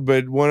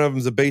but one of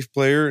them's a bass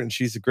player, and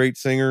she's a great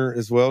singer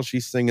as well.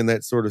 She's singing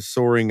that sort of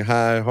soaring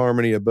high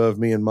harmony above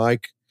me and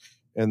Mike.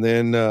 And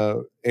then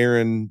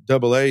Aaron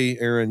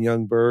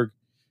Youngberg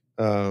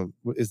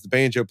is the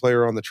banjo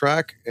player on the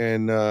track,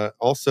 and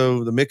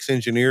also the mix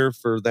engineer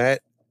for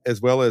that, as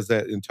well as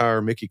that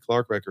entire Mickey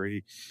Clark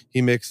record.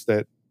 He mixed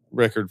that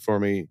record for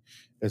me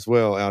as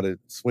well out at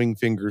Swing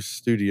Fingers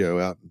Studio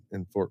out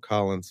in Fort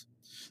Collins.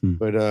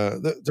 But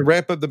to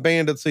wrap up the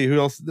band, let's see who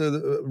else.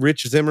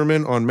 Rich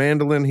Zimmerman on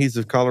mandolin. He's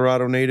a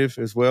Colorado native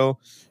as well.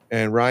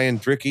 And Ryan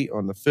Drickey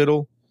on the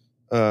fiddle.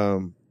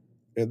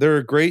 They're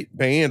a great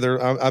band.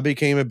 I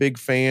became a big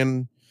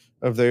fan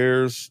of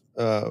theirs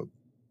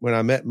when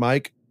I met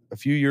Mike a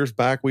few years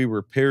back. We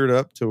were paired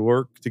up to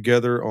work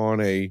together on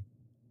an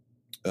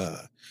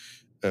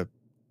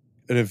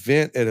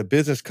event at a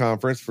business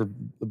conference for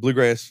the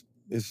Bluegrass,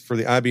 is for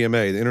the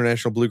IBMA, the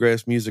International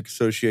Bluegrass Music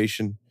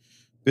Association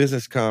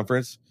business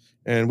conference.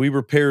 And we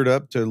were paired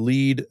up to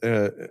lead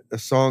a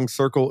song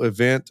circle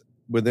event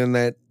within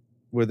that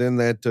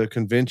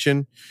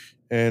convention.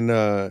 And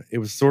it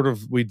was sort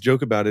of, we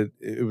joke about it,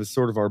 it was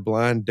sort of our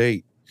blind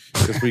date,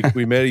 because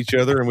we met each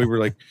other and we were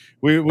like,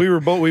 we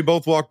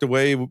both walked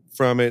away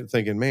from it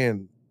thinking,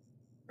 man,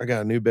 I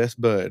got a new best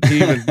bud.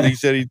 He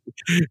said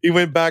he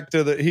went back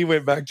to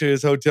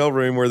his hotel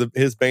room where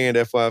his band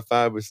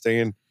FY5 was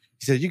staying.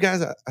 He said, "You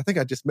guys, I think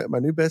I just met my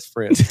new best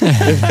friend."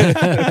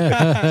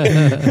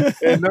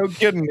 And no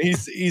kidding,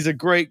 he's a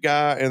great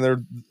guy, and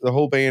the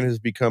whole band has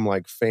become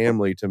like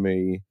family to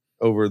me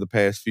over the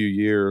past few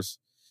years.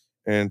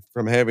 And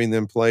from having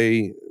them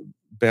play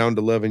 "Bound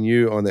to Loving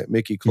You" on that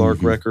Mickey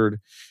Clark record,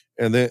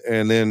 and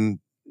then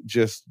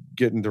just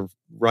getting to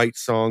write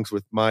songs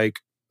with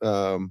Mike,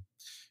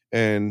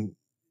 and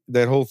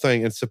that whole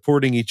thing, and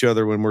supporting each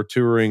other when we're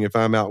touring. If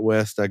I'm out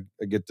west, I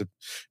get to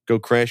go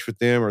crash with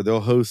them, or they'll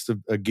host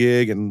a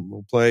gig and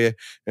we'll play.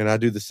 And I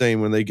do the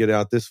same when they get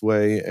out this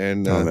way.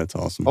 And that's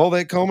awesome. All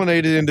that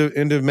culminated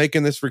into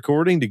making this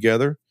recording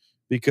together,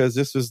 because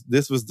this was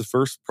the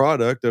first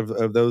product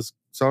of those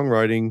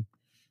songwriting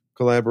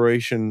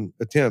collaboration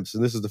attempts.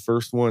 And this is the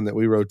first one that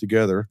we wrote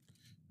together.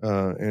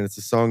 And it's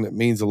a song that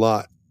means a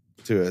lot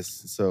to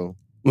us. So,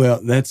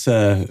 well, that's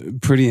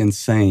pretty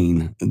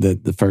insane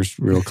that the first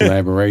real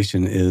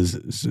collaboration it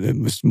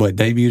was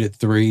debuted at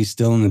 3,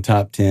 still in the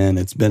top 10.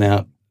 It's been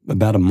out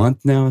about a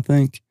month now, I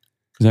think.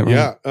 Is that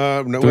right?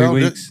 Yeah. 3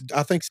 weeks?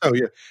 I think so.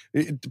 Yeah.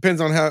 It depends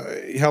on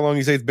how long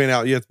you say it's been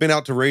out. Yeah, it's been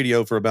out to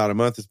radio for about a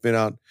month. It's been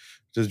out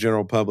to the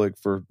general public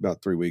for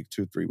about 3 weeks,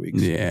 2-3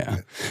 weeks. Yeah.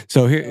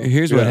 So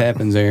here's what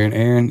happens, Aaron.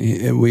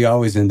 Aaron, we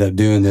always end up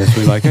doing this.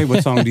 We're like, hey,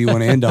 what song do you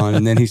want to end on?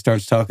 And then he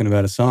starts talking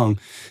about a song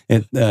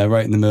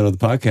right in the middle of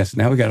the podcast.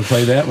 Now we got to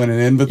play that one and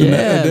end with the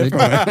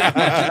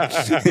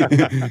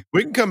different one.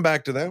 We can come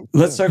back to that.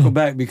 Let's circle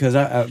back, because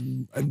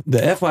the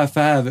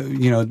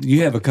FY5,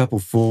 you have a couple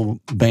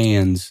full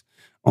bands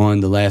on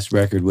the last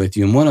record with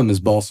you, and one of them is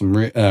Balsam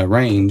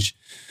Range.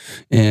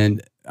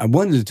 And I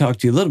wanted to talk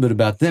to you a little bit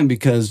about them,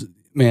 because,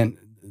 man,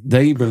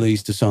 they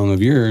released a song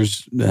of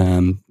yours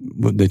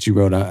that you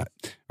wrote or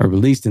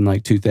released in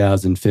like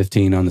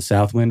 2015 on the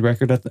Southwind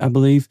record, I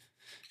believe.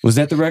 Was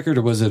that the record,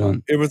 or was it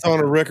on? It was on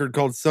a record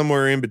called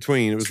Somewhere in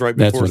Between. It was right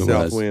before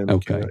Southwind.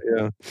 Okay.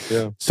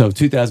 Yeah. So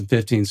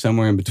 2015,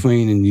 Somewhere in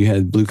Between, and you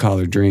had Blue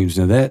Collar Dreams.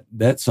 Now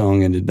that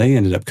song they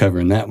ended up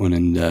covering that one.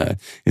 And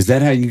is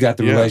that how you got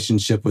the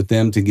relationship with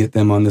them to get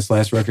them on this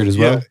last record as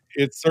well?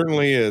 It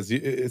certainly is.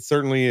 It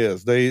certainly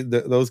is.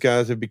 Those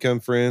guys have become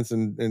friends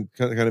and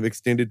kind of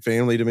extended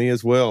family to me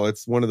as well.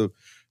 It's one of the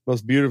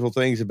most beautiful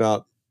things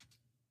about,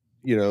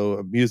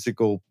 a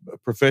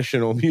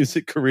professional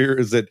music career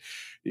is that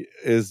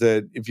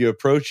if you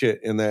approach it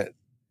in that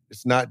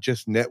it's not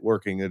just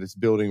networking, that it's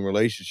building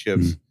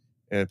relationships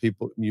and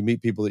you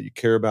meet people that you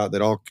care about,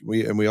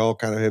 we all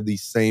kind of have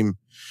these same,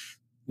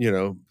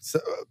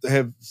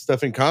 have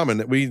stuff in common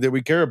that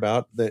we care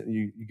about, that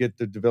you get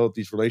to develop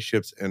these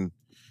relationships. And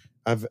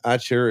I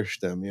cherish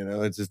them.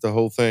 It's just the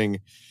whole thing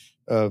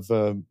of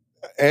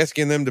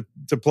asking them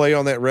to play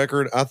on that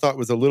record. I thought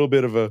was a little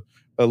bit of a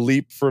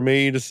leap for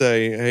me to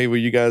say, hey, will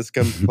you guys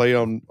come play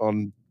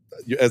on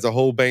as a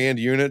whole band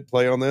unit,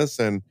 play on this?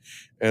 And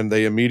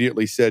they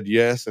immediately said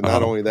yes. And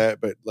not only that,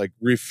 but like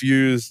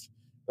refused.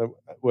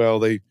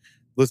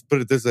 Let's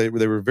put it this way,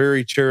 they were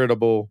very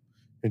charitable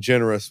and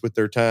generous with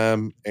their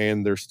time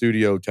and their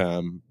studio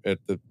time at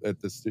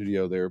the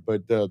studio there.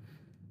 But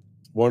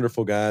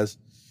wonderful guys.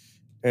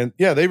 And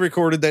yeah, they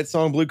recorded that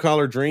song Blue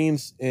Collar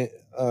Dreams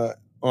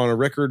on a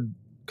record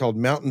called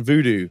Mountain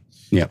Voodoo.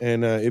 Yeah.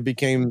 And it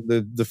became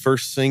the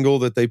first single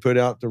that they put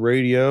out to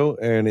radio,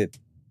 and it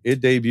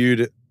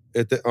debuted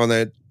on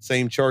that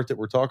same chart that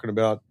we're talking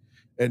about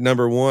at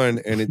number 1,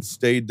 and it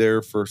stayed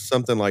there for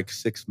something like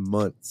 6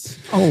 months.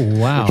 Oh,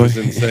 wow. Which was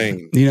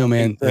insane.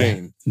 Man,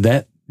 insane.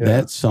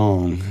 That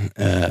song,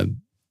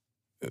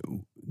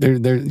 every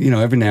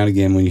now and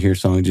again when you hear a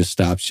song, it just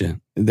stops you.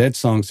 That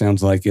song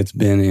sounds like it's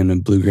been in a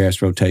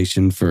bluegrass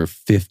rotation for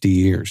 50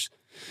 years.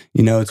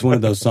 It's one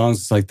of those songs.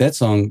 It's like that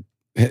song.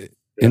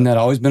 Isn't that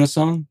always been a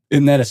song?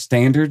 Isn't that a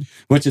standard?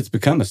 Which it's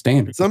become a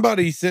standard.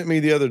 Somebody sent me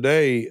the other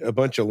day a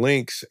bunch of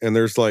links, and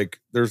there's like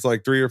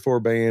 3 or 4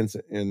 bands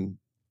in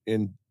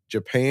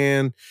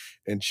Japan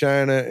and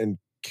China and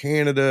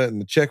Canada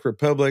and the Czech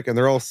Republic, and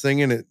they're all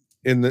singing it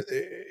some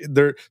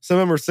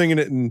of them are singing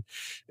it in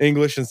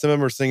English and some of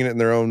them are singing it in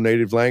their own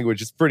native language.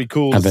 It's pretty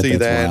cool to see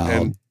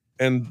that.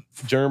 and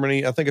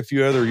Germany. I think a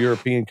few other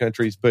European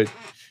countries, but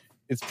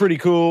it's pretty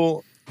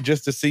cool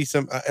just to see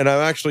some. And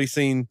I've actually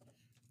seen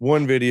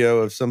one video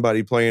of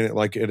somebody playing it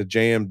like at a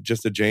jam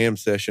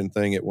session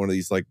thing at one of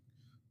these like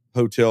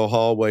hotel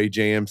hallway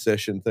jam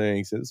session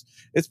things.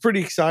 It's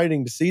pretty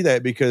exciting to see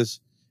that, because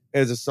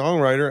as a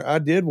songwriter, I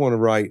did want to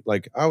write.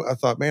 Like I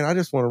thought, man, I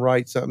just want to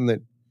write something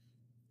that,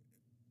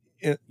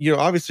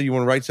 obviously you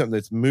want to write something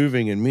that's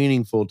moving and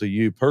meaningful to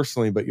you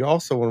personally, but you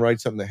also want to write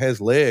something that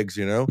has legs,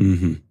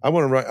 Mm-hmm. I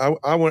want to write,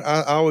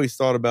 I always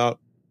thought about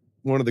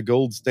one of the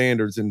gold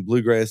standards in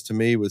bluegrass to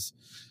me was,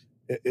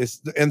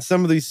 and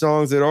some of these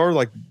songs that are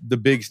like the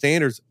big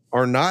standards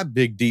are not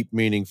big, deep,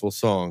 meaningful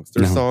songs.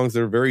 They're songs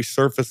that are very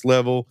surface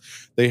level.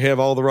 They have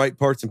all the right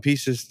parts and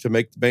pieces to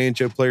make the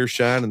banjo player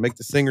shine and make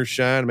the singer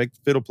shine and make the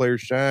fiddle player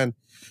shine.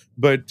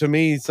 But to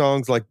me,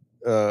 songs like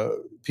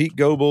Pete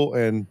Goebel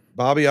and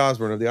Bobby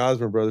Osborne of the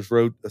Osborne Brothers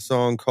wrote a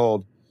song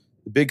called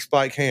 "The Big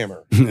Spike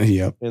Hammer"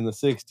 Yep. in the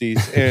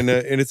 60s. And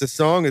it's a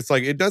song, it's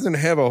like, it doesn't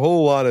have a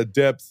whole lot of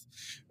depth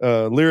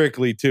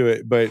lyrically to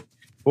it, but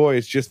boy,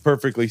 it's just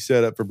perfectly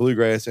set up for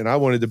bluegrass. And I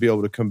wanted to be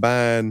able to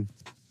combine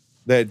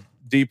that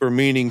deeper,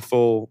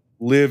 meaningful,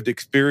 lived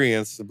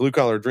experience. The Blue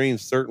Collar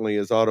Dreams certainly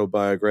is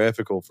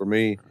autobiographical for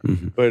me,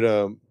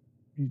 but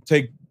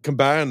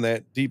combine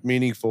that deep,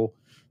 meaningful,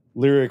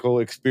 lyrical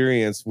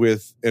experience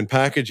with, and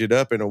package it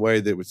up in a way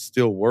that would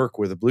still work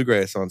with a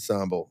bluegrass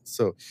ensemble.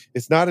 So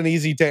it's not an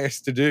easy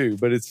task to do,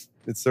 but it's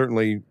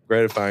certainly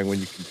gratifying when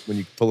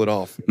you pull it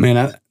off.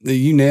 Man,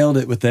 you nailed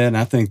it with that, and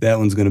I think that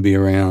one's going to be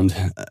around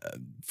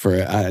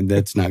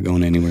that's not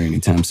going anywhere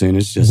anytime soon.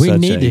 It's just we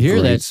need to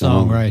hear that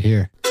song right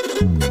here.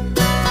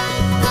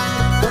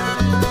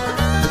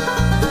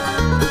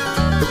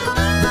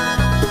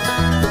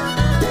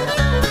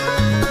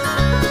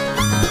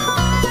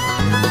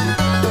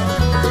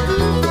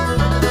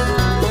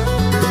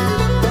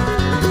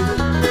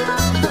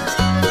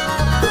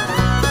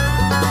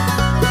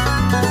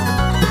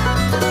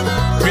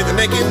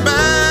 Making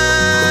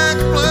back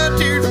blood,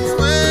 tears, and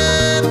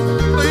sweat.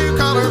 Blue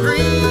collar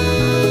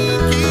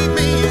dream, keep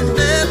me in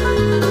debt.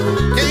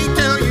 Can't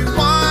tell you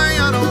why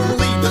I don't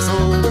leave this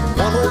old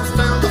one horse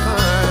town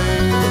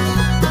behind.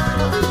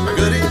 My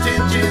good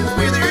intentions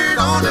withered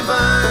on the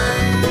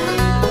vine.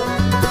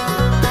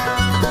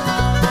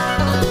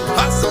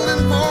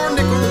 Hustling for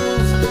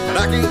nickels, but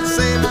I can't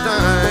save a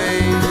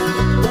dime.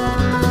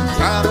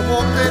 Try to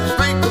walk that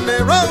straight and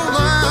narrow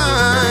line.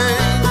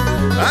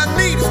 I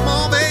need a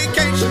small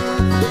vacation,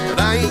 but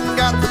I ain't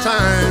got the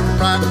time.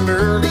 Bright and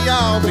early,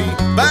 I'll be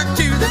back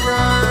to the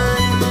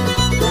grind.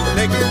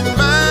 Taking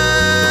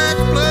back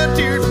blood,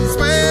 tears, and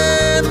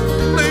sweat.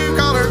 Blue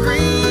collar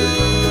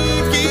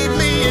dreams keep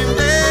me in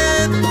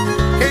debt.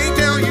 Can't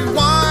tell you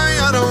why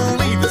I don't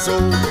leave this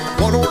old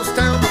one horse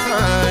town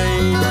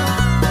behind.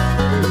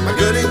 My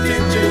good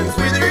intentions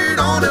withered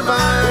on a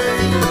vine.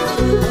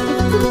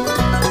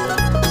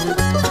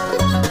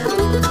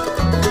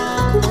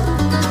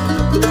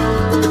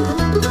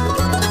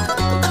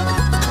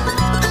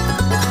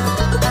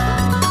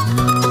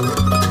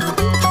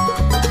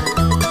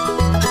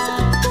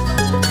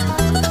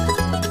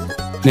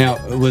 Now,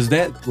 was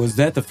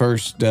that the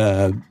first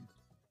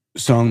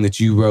song that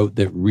you wrote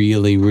that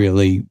really,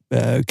 really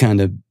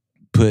kind of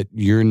put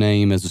your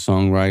name as a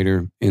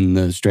songwriter in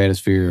the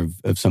stratosphere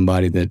of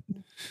somebody that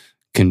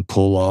can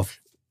pull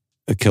off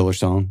a killer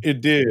song?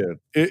 It did.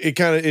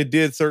 It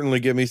did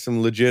certainly give me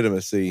some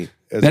legitimacy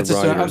as a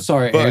writer. I'm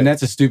sorry, Aaron,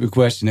 that's a stupid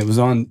question. It was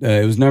on.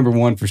 It was number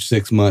one for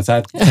 6 months.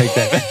 I take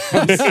that.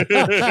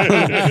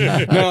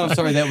 No, I'm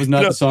sorry. That was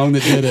not the song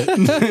that did it.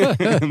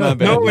 My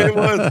bad. No, it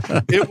was.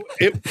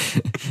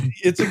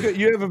 It's a good.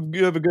 You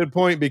have a good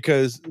point,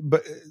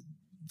 but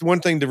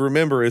one thing to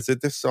remember is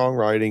that this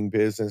songwriting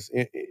business,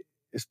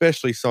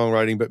 especially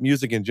songwriting, but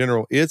music in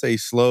general, is a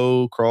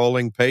slow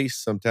crawling pace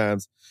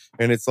sometimes,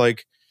 and it's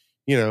like,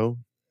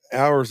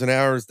 hours and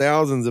hours,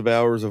 thousands of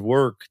hours of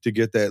work to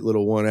get that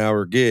little 1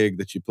 hour gig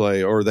that you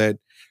play, or that,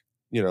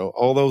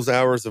 all those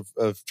hours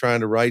of trying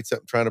to write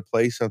something, trying to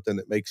play something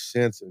that makes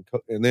sense.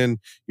 And then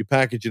you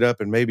package it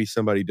up and maybe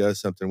somebody does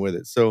something with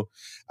it. So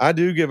I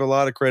do give a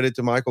lot of credit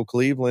to Michael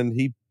Cleveland.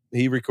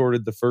 He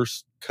recorded the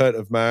first cut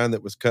of mine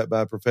that was cut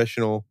by a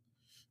professional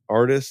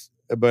artist.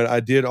 But I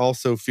did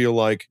also feel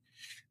like,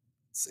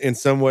 in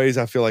some ways,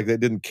 I feel like that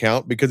didn't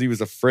count because he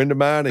was a friend of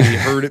mine and he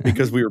heard it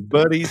because we were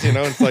buddies.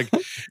 It's like,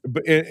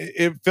 but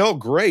it felt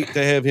great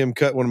to have him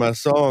cut one of my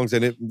songs,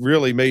 and it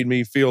really made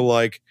me feel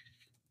like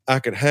I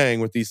could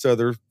hang with these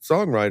other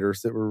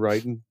songwriters that were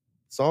writing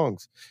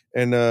songs.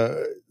 And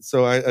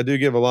so I do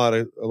give a lot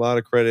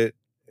of credit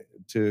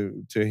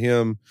to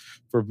him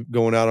for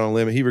going out on a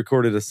limb. He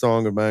recorded a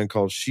song of mine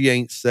called "She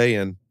Ain't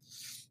Sayin'."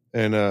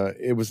 And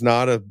it was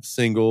not a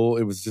single.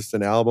 It was just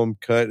an album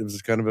cut. It was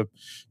just kind of a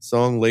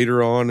song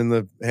later on in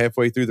the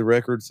halfway through the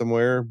record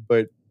somewhere.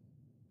 But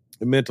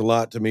it meant a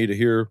lot to me to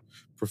hear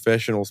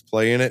professionals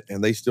playing it,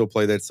 and they still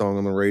play that song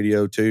on the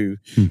radio too.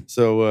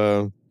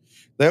 So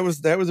that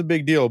was a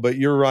big deal. But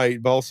you're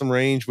right. Balsam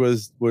Range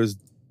was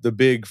the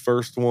big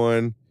first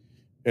one,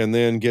 and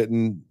then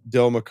getting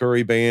Del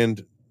McCoury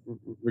Band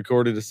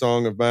recorded a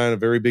song of mine, a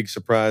very big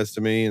surprise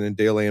to me. And then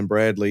Dale Ann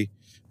Bradley,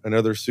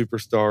 another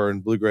superstar in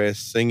bluegrass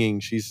singing.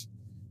 She's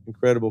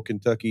incredible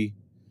Kentucky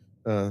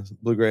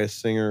bluegrass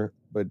singer.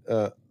 But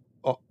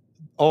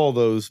all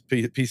those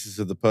pieces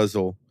of the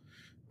puzzle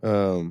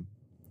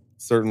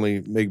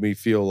certainly make me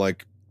feel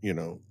like, you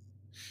know,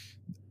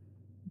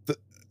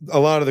 a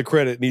lot of the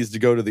credit needs to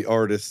go to the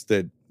artists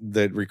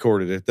that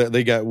recorded it. That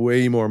they got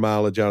way more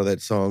mileage out of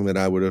that song than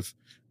I would have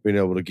been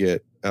able to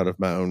get out of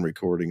my own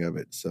recording of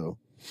it. So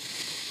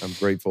I'm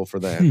grateful for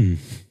that. I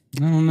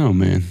don't know,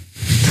 man.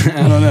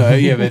 I don't know.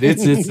 Yeah, but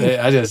it's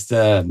I just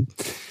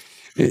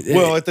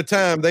well, at the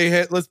time they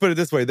had, let's put it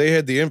this way, they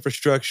had the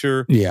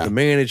infrastructure, the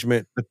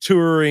management, the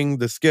touring,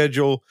 the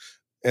schedule,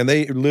 and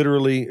they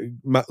literally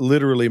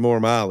more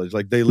mileage.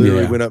 Like they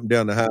literally went up and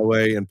down the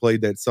highway and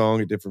played that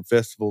song at different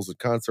festivals and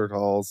concert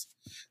halls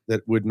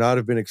that would not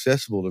have been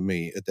accessible to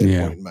me at that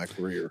point in my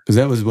career. Because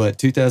that was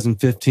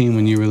 2015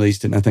 when you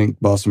released it. And I think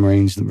Balsam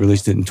Range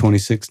released it in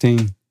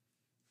 2016.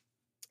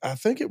 I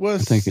think it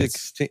was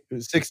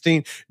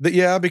 16.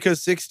 Yeah,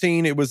 because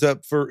 16 it was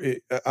up for.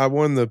 I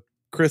won the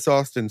Chris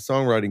Austin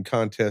songwriting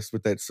contest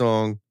with that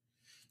song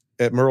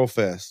at Merle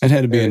Fest. It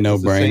had to be a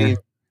no-brainer.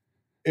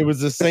 It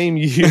was the same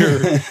year.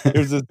 It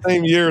was the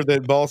same year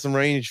that Balsam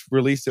Range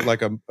released it,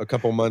 like a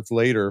couple months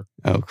later.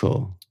 Oh,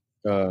 cool.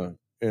 And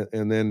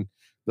then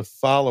the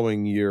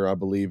following year, I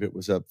believe it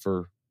was up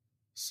for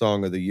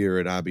Song of the Year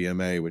at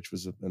IBMA, which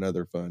was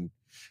another fun.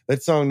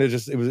 That song, it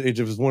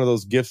was one of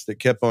those gifts that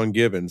kept on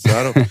giving.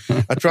 So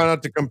I try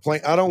not to complain.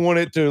 I don't want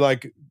it to,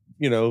 like,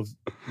 you know,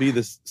 be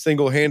this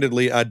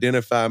single-handedly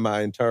identify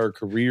my entire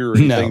career or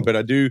anything. No. But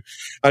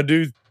I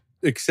do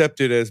accept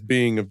it as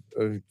being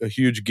a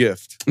huge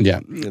gift.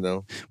 Yeah. You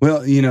know?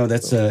 Well, you know,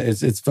 that's,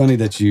 it's funny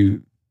that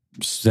you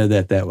said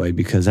that way,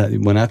 because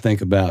when I think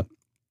about,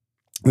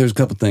 there's a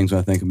couple things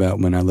I think about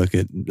when I look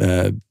at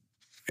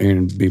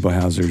Aaron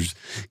Bibelhauser's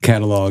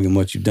catalog and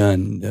what you've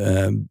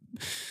done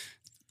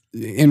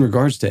in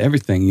regards to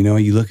everything. You know,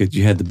 you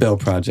had the Bell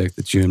Project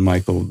that you and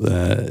Michael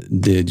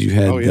did. You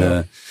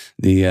had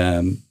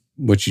the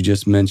what you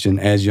just mentioned,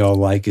 As Y'all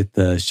Like It,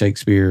 the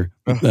Shakespeare,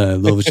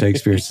 Louisville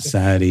Shakespeare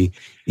Society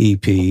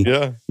EP.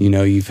 Yeah. You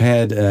know, you've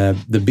had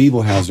the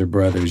Bibelhauser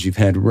brothers, you've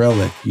had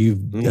Relic,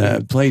 you've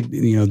played,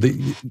 you know,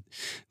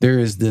 there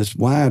is this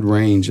wide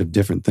range of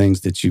different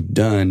things that you've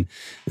done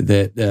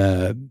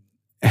that,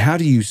 how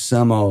do you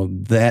sum all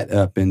that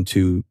up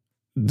into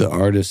the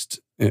artist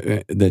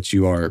that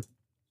you are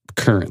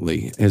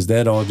currently? Has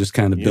that all just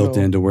kind of built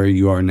into where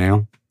you are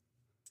now?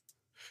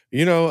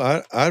 You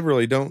know, I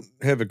really don't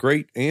have a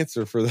great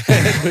answer for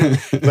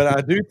that, but I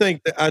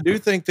do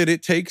think that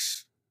it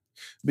takes,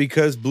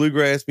 because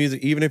bluegrass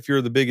music, even if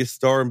you're the biggest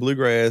star in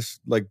bluegrass,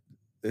 like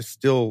it's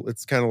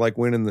kind of like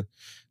winning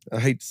I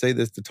hate to say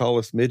this, the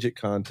tallest midget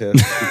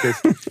contest,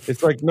 because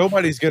it's like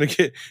nobody's gonna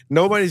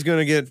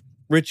get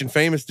rich and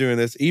famous doing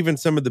this. Even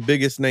some of the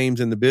biggest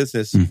names in the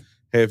business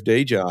have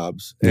day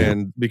jobs,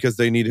 and because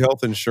they need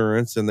health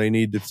insurance and they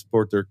need to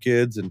support their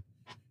kids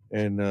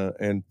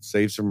and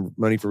save some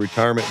money for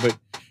retirement. But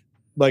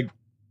like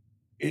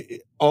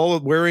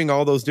wearing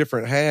all those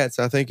different hats,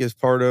 I think is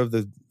part of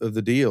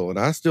the deal. And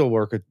I still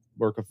work a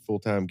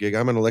full-time gig.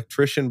 I'm an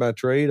electrician by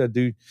trade. I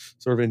do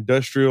sort of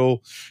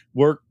industrial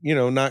work, you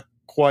know, not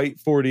quite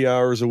 40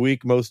 hours a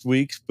week most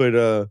weeks,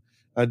 but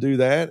I do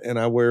that, and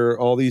I wear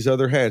all these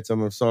other hats.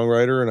 I'm a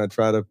songwriter, and I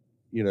try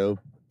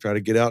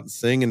to get out and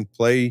sing and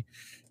play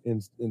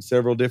in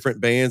several different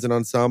bands and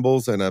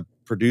ensembles, and I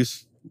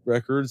produce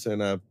records,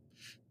 and I'm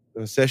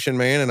a session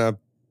man, and I'm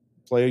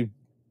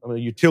a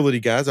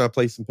utility guy, so I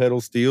play some pedal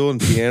steel and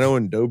piano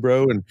and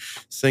dobro and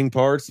sing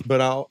parts,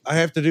 but I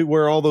have to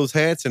wear all those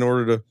hats in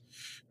order to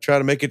try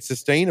to make it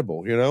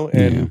sustainable, you know,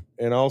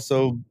 and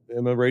also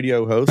I'm a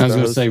radio host. I was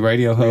going to say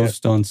radio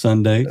host on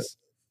Sundays.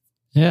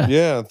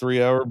 Yeah.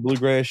 3-hour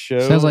bluegrass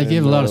show. Sounds like you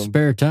have a lot of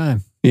spare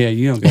time. Yeah,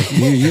 you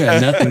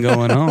have nothing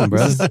going on,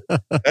 bro.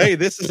 Hey,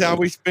 this is how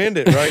we spend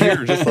it right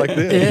here, just like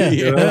this.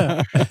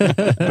 Yeah.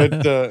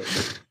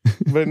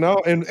 But no,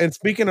 and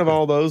speaking of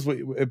all those,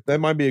 that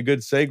might be a good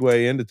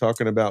segue into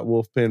talking about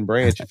Wolfpen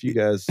Branch. If you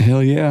guys,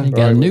 hell yeah, you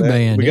got a new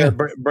band. We got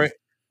a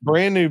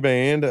brand new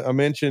band. I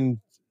mentioned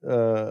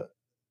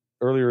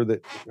earlier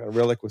that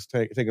Relic was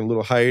taking a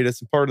little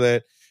hiatus, and part of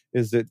that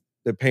is that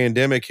the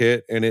pandemic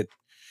hit, and it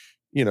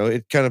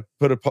kind of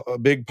put a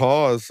big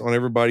pause on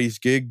everybody's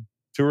gig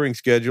touring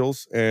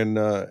schedules, and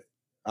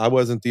I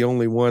wasn't the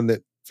only one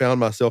that found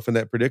myself in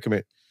that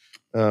predicament.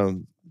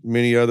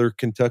 Many other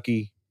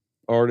Kentucky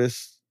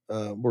artists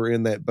were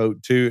in that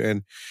boat too,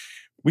 and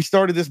we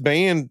started this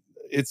band.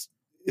 It's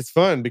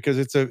fun because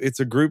it's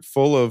a group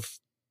full of,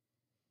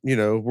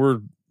 we're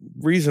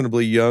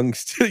reasonably young,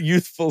 still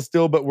youthful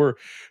still, but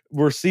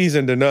we're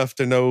seasoned enough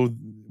to know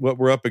what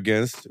we're up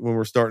against when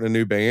we're starting a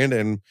new band,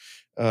 and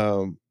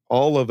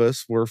all of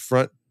us were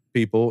front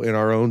people in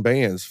our own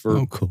bands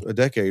for a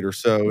decade or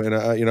so. And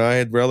I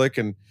had Relic,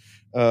 and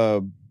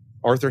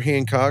Arthur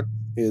Hancock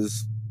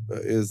is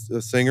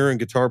a singer and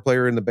guitar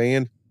player in the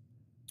band.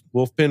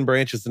 Wolfpen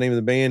Branch is the name of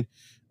the band.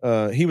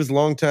 He was a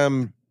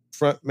longtime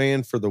front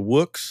man for the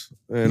Wooks,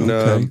 and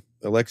a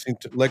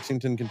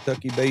Lexington,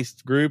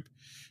 Kentucky-based group.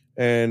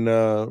 And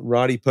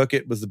Roddy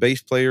Puckett was the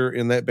bass player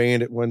in that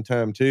band at one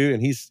time too,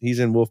 and he's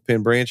in Wolf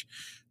Pen Branch.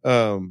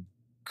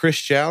 Chris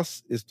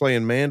Schaus is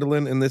playing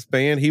mandolin in this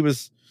band. He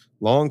was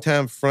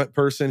longtime front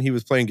person. He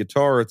was playing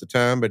guitar at the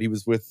time, but he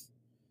was with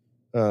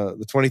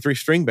the 23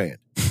 string band,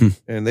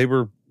 and they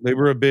were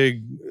a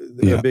big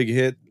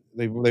hit.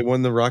 They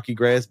won the Rocky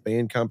Grass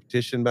band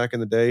competition back in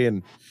the day,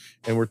 and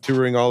we're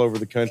touring all over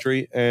the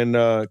country. And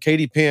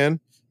Katie Penn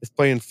is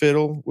playing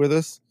fiddle with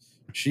us.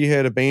 She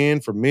had a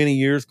band for many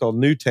years called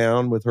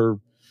Newtown with her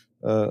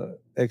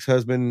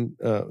ex-husband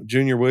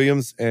Junior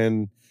Williams,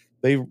 and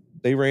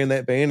they ran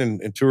that band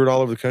and toured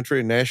all over the country,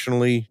 a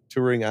nationally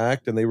touring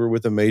act, and they were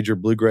with a major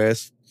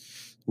bluegrass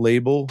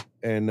label.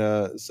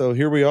 And so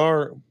here we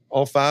are,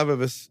 all five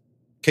of us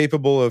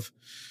capable of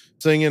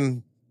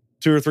singing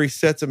 2 or 3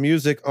 sets of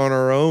music on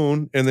our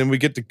own, and then we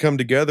get to come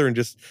together and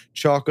just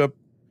chalk up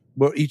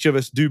what each of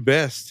us do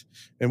best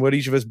and what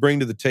each of us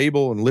bring to the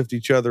table and lift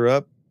each other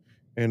up.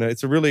 And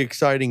it's a really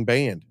exciting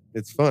band.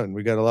 It's fun.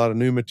 We got a lot of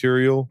new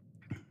material,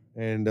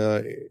 and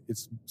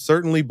it's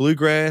certainly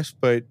bluegrass,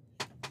 but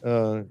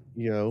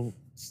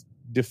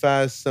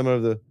defies some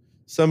of the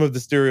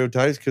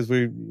stereotypes, because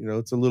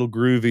it's a little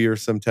groovier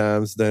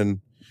sometimes than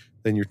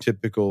your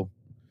typical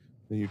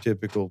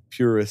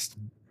purist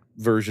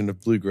version of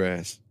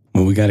bluegrass.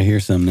 Well, we got to hear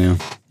some now.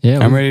 Yeah,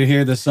 I'm ready to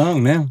hear the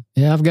song now.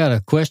 Yeah, I've got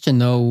a question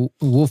though.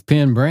 Wolf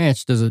Pen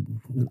Branch, does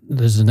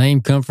the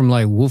name come from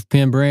like Wolf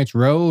Pen Branch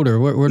Road,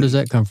 or where does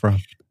that come from?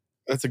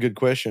 That's a good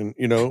question.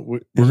 We're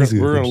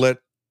going to let.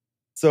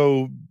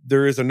 So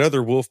there is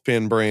another Wolf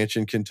Pen Branch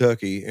in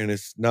Kentucky, and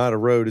it's not a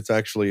road. It's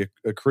actually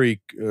a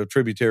creek, a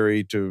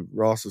tributary to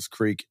Ross's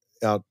Creek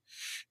out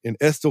in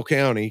Estill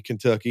County,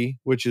 Kentucky,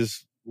 which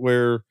is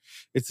where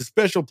it's a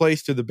special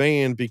place to the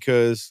band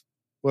because,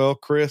 well,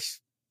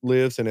 Chris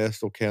lives in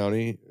Estill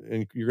County,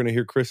 and you're going to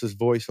hear Chris's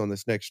voice on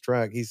this next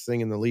track. He's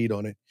singing the lead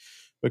on it.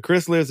 But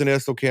Chris lives in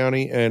Estill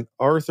County, and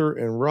Arthur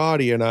and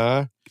Roddy and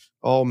I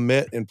all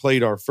met and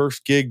played our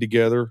first gig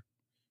together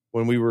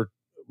when we were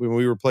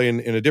playing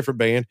in a different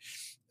band.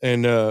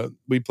 And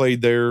we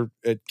played there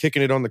at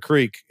Kicking It on the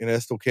Creek in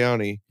Estill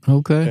County.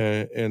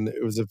 Okay. And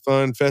it was a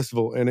fun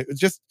festival. And it was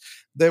just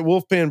that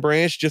Wolf Pen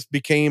Branch just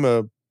became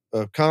a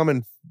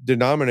common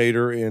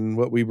denominator in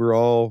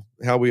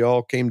how we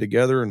all came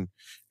together and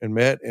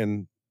met,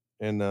 and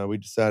we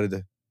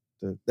decided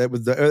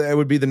that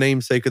would be the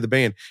namesake of the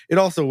band. It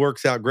also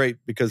works out great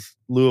because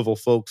Louisville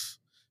folks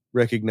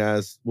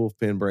recognize Wolf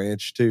Pen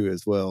Branch too,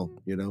 as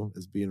well,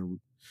 as being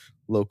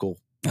a local.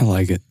 I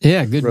like it.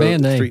 Yeah, good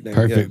band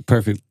name.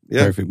 Perfect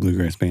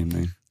bluegrass band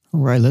name. All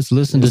right, let's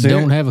listen to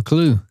Don't Have a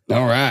Clue.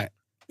 All right.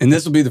 And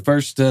this will be the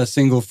first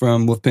single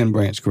from Wolf Pen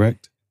Branch,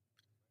 correct?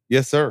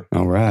 Yes, sir.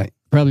 All right.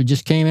 Probably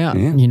just came out,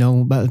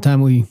 by the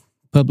time we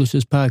publish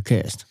this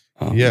podcast.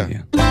 Oh,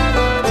 yeah.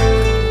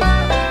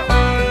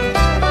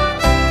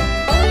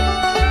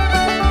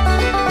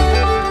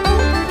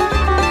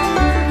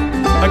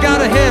 I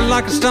got a head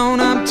like a stone,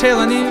 I'm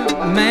telling you,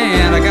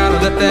 man, I gotta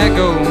let that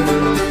go.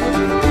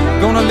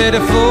 Gonna let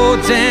it flow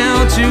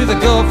down to the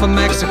Gulf of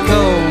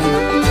Mexico.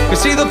 You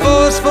see the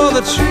forest for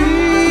the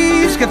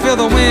trees, can feel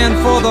the wind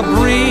for the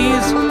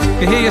breeze,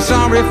 can hear you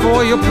sorry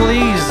for your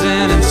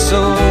pleasing, and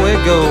so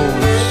it goes.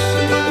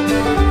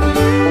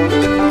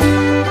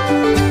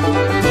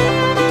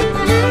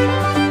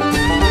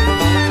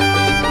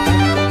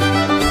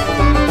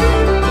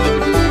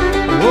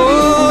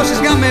 Oh, she's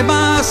got me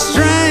by a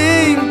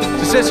string.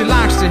 She says she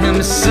likes to hear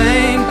me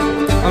sing.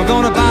 I'm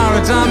gonna buy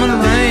her a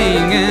diamond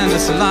ring, and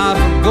this life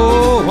will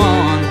go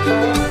on.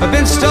 I've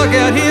been stuck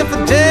out here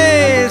for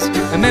days,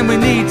 and man, we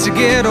need to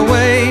get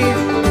away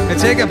and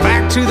take it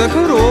back to the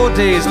good old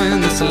days when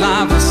this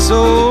life was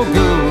so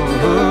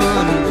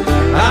good.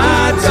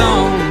 I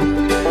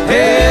don't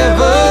have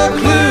a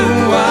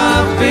clue,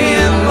 I've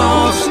been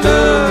lost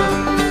a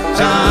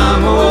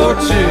time or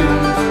two.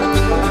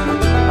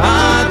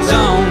 I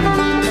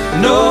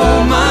don't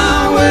know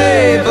my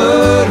way,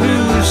 but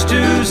who's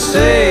to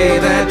say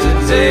that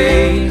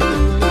today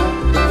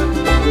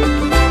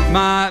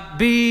might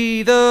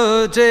be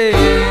the day.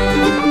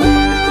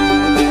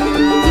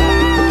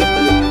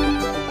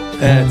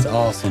 That's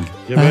awesome.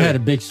 I had a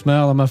big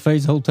smile on my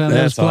face the whole time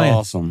I was playing.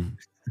 That's awesome.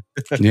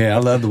 Yeah, I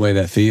love the way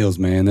that feels,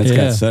 man. That's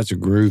got such a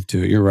groove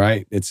to it. You're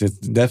right. It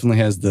definitely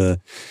has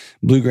the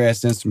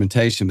bluegrass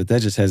instrumentation, but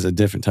that just has a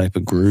different type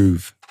of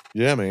groove.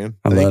 Yeah, man.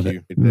 I love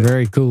it.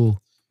 Very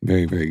cool.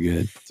 Very, very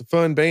good. It's a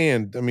fun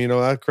band. I mean,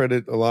 I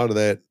credit a lot of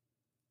that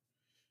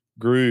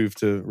groove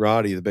to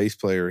Roddy, the bass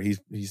player. He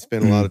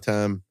spent a lot of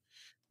time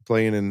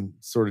playing in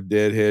sort of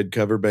Deadhead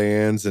cover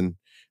bands and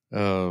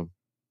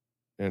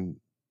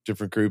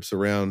different groups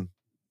around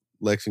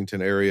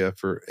Lexington area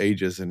for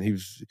ages, and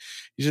he's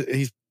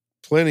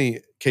plenty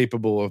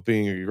capable of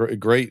being a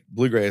great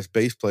bluegrass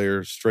bass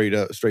player,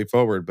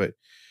 straightforward. But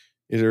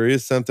there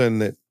is something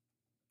that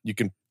you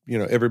can,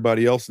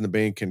 everybody else in the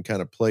band can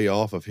kind of play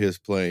off of his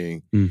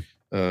playing.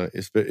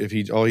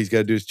 If all he's got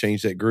to do is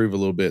change that groove a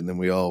little bit, and then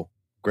we all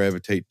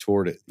gravitate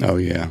toward it. Oh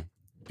yeah.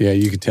 Yeah,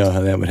 you could tell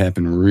how that would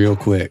happen real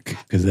quick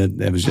because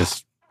that was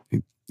just,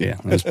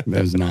 that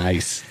was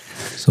nice.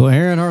 So,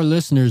 Aaron, our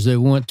listeners that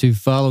want to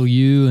follow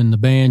you and the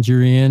band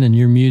you're in and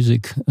your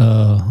music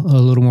a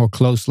little more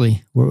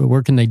closely,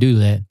 where can they do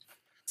that?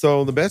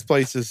 So the best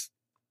places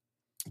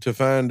to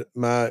find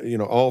my,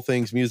 all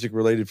things music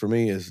related for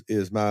me is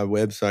my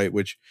website,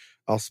 which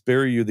I'll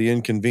spare you the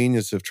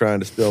inconvenience of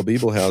trying to spell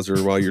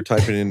Bibelhauser while you're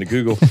typing it into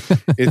Google.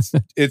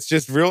 It's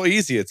just real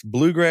easy. It's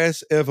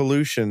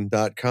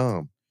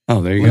bluegrassevolution.com.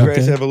 Oh, there you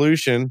Bluegrass go.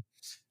 Evolution.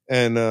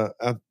 And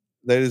that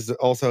is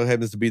also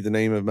happens to be the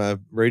name of my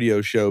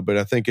radio show, but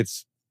I think it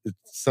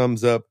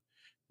sums up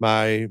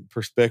my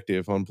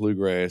perspective on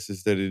bluegrass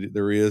is that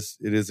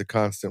it is a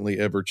constantly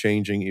ever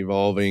changing,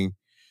 evolving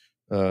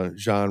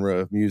genre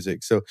of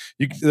music. So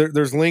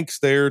there's links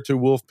there to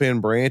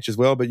Wolfpen Branch as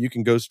well, but you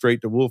can go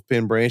straight to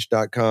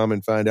wolfpenbranch.com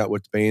and find out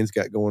what the band's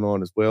got going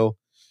on as well.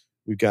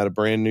 We've got a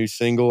brand new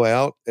single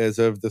out as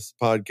of this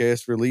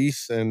podcast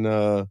release, and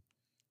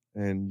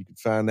you can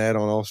find that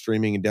on all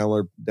streaming and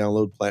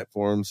download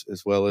platforms,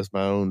 as well as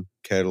my own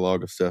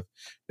catalog of stuff.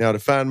 Now, to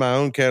find my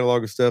own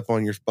catalog of stuff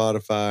on your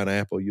Spotify and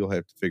Apple, you'll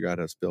have to figure out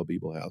how to spell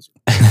Bibelhauser.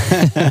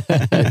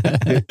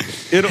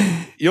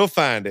 You'll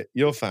find it.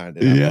 You'll find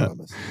it. I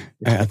promise.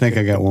 I think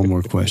I got one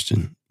more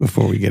question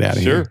before we get out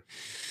of here. Sure.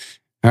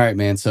 All right,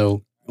 man.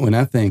 So when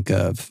I think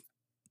of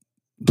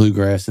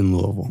bluegrass in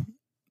Louisville,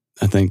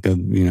 I think of,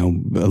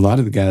 a lot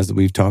of the guys that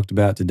we've talked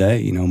about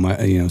today,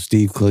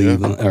 Steve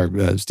Cleveland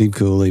or Steve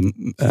Cooley,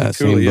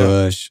 Sam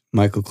Bush,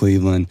 Michael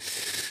Cleveland.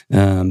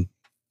 In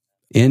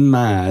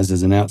my eyes,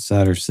 as an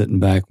outsider sitting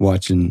back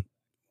watching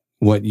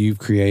what you've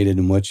created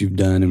and what you've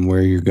done and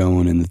where you're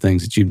going and the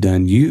things that you've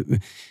done,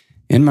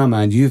 in my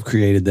mind, you've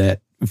created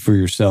that for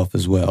yourself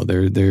as well.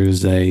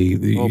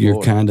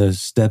 You're kind of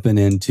stepping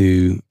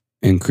into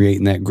and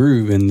creating that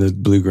groove in the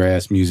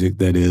bluegrass music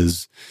that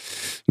is,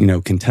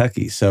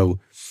 Kentucky. So,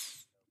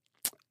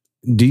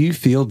 do you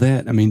feel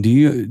that? I mean, do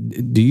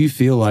you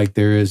feel like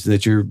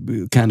that you're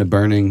kind of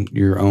burning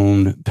your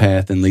own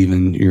path and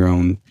leaving your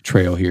own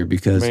trail here?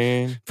 Because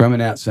from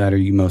an outsider,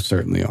 you most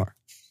certainly are.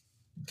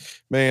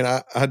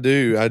 Man, I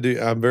do.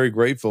 I'm very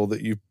grateful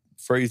that you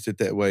phrased it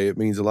that way. It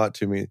means a lot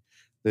to me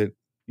that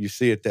you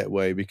see it that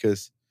way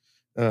because,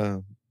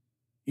 I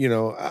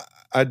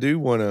do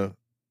want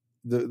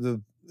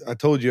to. I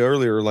told you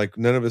earlier, like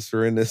none of us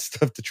are in this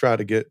stuff to try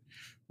to get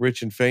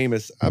rich and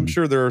famous. I'm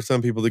sure there are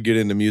some people that get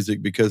into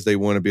music because they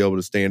want to be able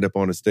to stand up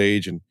on a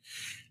stage and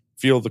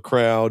feel the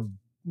crowd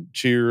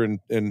cheer, and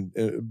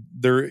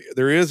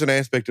there is an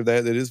aspect of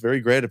that is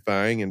very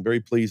gratifying and very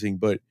pleasing.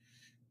 But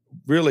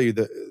really,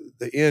 the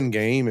end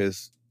game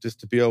is just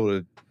to be able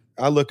to.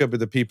 I look up at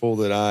the people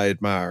that I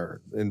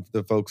admire, and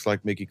the folks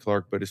like Mickey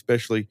Clark, but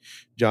especially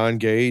John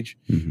Gage.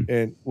 Mm-hmm.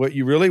 And what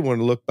you really want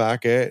to look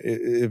back at,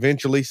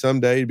 eventually,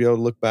 someday, to be able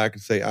to look back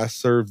and say, I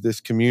served this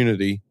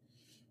community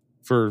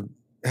for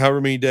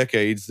however many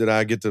decades that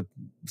I get to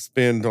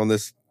spend on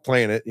this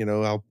planet.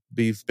 I'll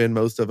spend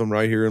most of them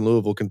right here in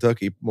Louisville,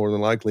 Kentucky, more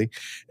than likely.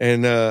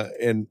 And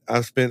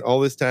I spent all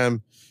this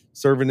time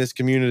serving this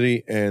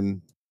community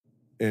and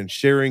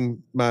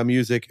sharing my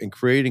music and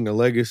creating a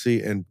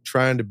legacy and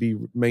trying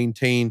to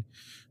maintain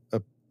a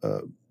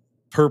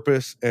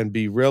purpose and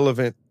be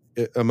relevant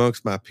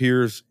amongst my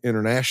peers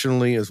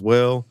internationally as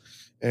well.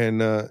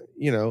 And,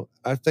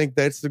 I think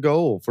that's the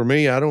goal for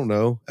me. I don't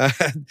know.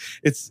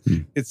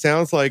 It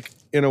sounds like,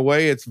 in a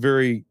way, it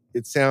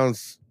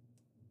sounds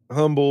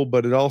humble,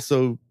 but it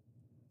also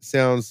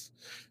sounds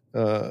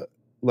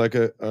like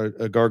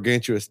a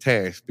gargantuous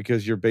task,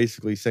 because you're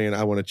basically saying,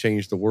 I want to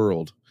change the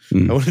world.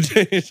 I want to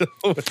change the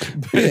world. At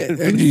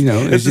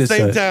the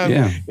same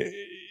time,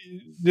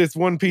 it's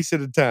one piece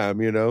at a time,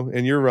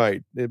 and you're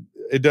right.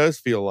 It does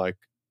feel like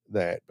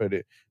that,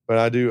 but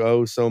I do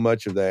owe so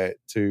much of that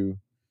to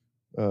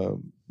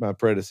my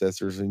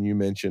predecessors, and you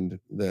mentioned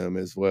them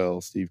as well.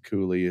 Steve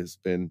Cooley has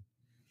been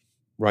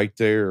right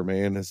there,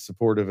 man, as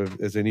supportive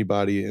as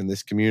anybody in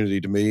this community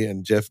to me,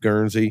 and Jeff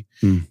Guernsey,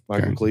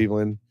 Michael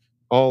Cleveland,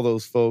 all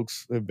those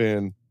folks have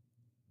been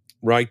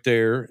right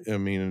there. I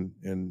mean,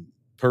 and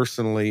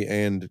personally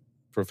and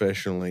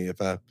professionally,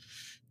 if I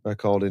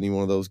called any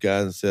one of those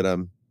guys and said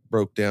I'm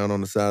broke down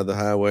on the side of the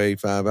highway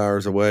 5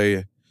 hours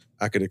away,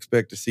 I could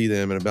expect to see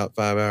them in about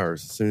 5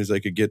 hours, as soon as they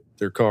could get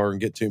their car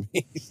and get to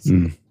me.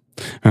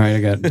 All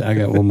right, I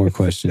got one more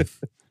question.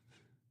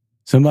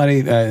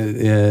 Somebody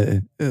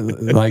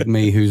like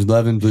me who's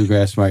loving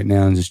bluegrass right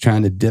now and just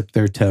trying to dip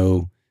their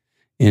toe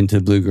into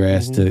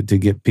bluegrass to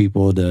get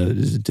people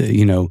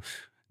to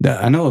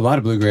I know a lot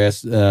of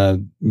bluegrass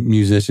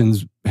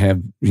musicians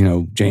have,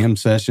 jam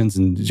sessions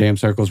and jam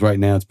circles. Right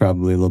now, it's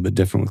probably a little bit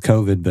different with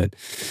COVID, but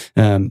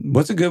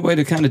what's a good way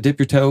to kind of dip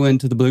your toe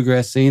into the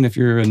bluegrass scene if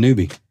you're a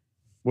newbie?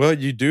 Well,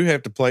 you do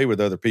have to play with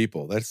other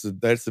people. That's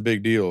the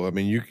big deal. I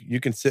mean, you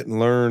can sit and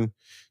learn.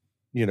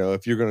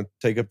 If you're going to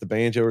take up the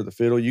banjo or the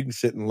fiddle, you can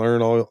sit and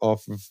learn all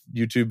off of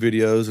YouTube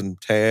videos and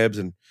tabs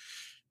and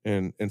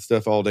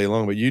stuff all day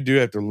long. But you do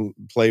have to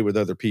play with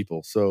other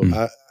people. So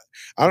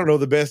I don't know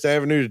the best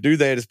avenue to do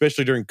that,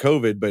 especially during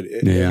COVID. But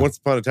once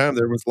upon a time,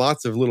 there was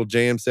lots of little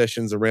jam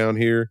sessions around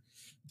here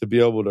to be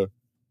able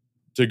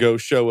to go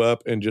show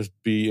up and just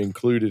be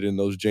included in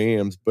those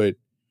jams. But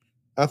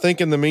I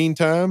think in the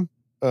meantime,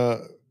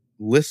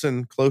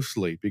 listen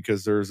closely,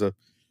 because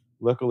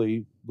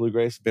luckily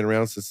Bluegrass has been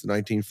around since the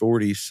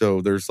 1940s.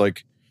 So there's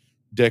like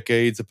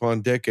decades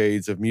upon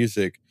decades of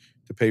music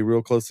to pay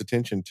real close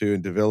attention to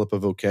and develop a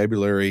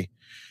vocabulary,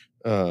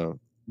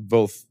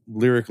 both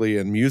lyrically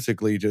and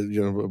musically,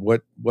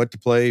 what to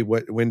play,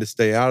 when to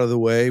stay out of the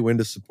way, when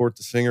to support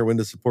the singer, when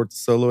to support the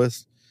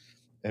soloist,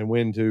 and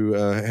when to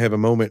have a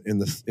moment in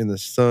the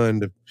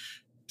sun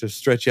to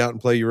stretch out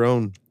and play your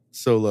own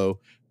solo.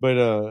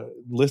 But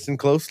listen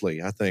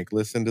closely. I think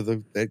listen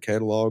to that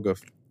catalog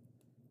of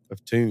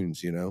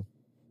tunes.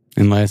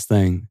 And last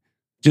thing,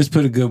 just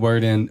put a good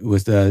word in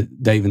with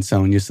Dave and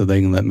Sonia so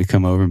they can let me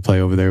come over and play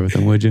over there with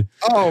them, would you?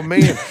 Oh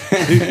man,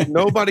 dude,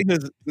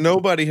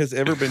 nobody has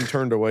ever been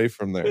turned away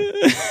from there.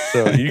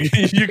 So you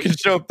can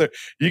show up there.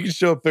 You can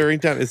show up there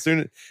anytime.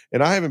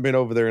 And I haven't been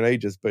over there in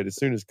ages, but as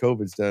soon as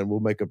COVID's done, we'll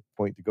make a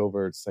point to go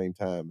over at the same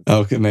time.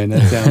 Okay, man,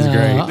 that sounds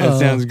great. That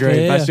sounds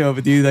great. Yeah. If I show up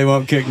with you, they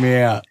won't kick me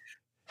out.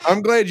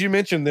 I'm glad you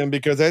mentioned them,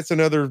 because that's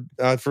another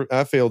I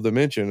failed to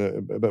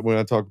mention. But when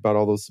I talk about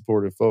all those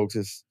supportive folks,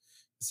 it's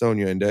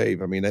Sonia and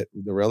Dave. I mean,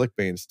 the Relic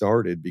Band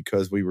started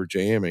because we were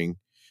jamming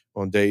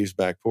on Dave's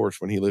back porch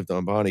when he lived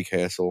on Bonnie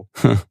Castle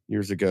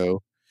years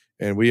ago,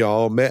 and we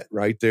all met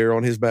right there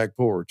on his back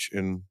porch.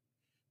 And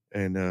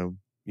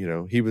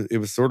it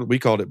was sort of, we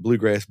called it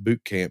Bluegrass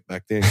boot camp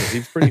back then, because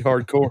he's pretty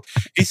hardcore.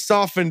 He's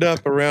softened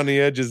up around the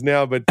edges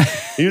now, but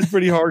he was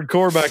pretty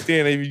hardcore back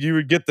then. You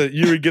would get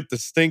the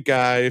stink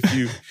eye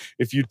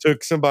if you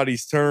took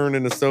somebody's turn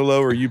in a solo,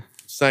 or you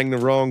sang the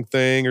wrong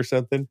thing or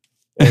something.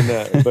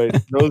 And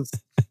but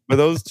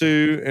those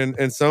two,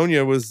 and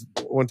Sonia was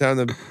one time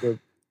the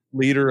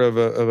leader of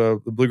a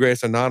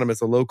Bluegrass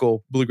Anonymous, a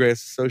local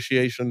bluegrass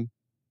association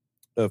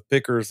of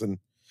pickers and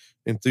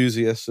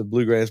enthusiasts of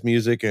bluegrass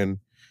music, and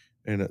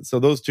so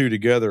those two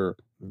together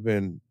have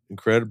been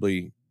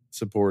incredibly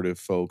supportive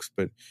folks.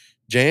 But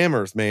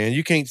jammers, man,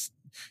 you can't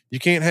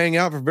hang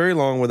out for very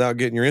long without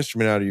getting your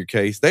instrument out of your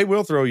case. They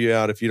will throw you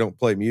out if you don't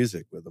play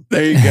music with them.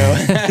 There you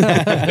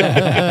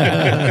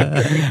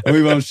go.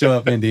 We won't show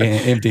up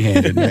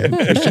empty-handed, man.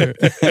 For sure.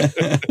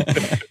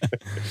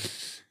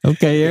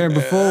 Okay, Aaron,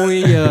 before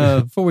we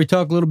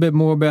talk a little bit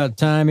more about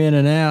Time In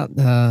and Out,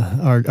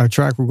 our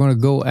track we're going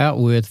to go out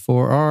with,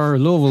 for our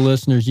Louisville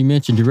listeners, you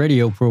mentioned the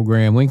radio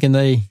program. When can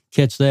they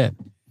catch that?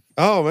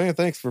 Oh man,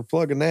 thanks for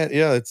plugging that.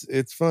 Yeah,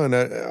 it's fun.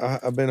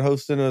 I've been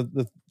hosting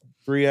the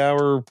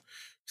 3-hour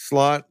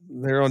slot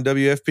there on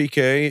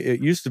WFPK.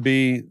 It used to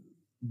be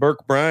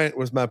Burke Bryant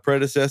was my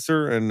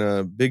predecessor,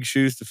 and big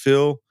shoes to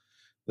fill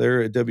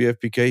there at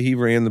WFPK. He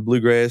ran the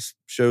Bluegrass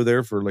show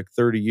there for like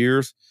 30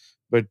 years.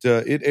 But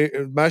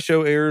my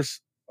show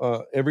airs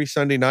every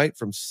Sunday night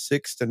from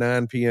 6 to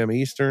 9 p.m.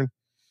 Eastern.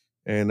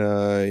 And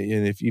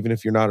even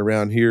if you're not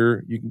around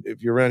here,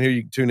 if you're around here,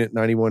 you can tune it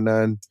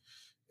 91.9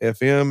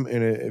 FM.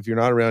 And if you're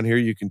not around here,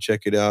 you can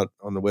check it out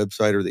on the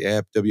website or the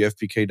app,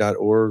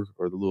 WFPK.org,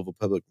 or the Louisville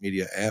Public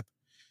Media app.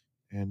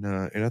 And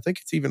I think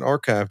it's even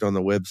archived on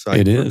the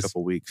website for a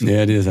couple weeks.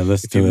 Yeah, it is. I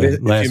listened to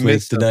it last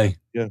week today.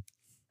 Yeah.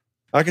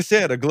 Like I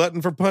said, a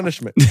glutton for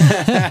punishment.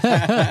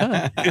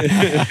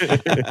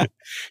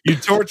 You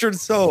tortured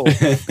soul.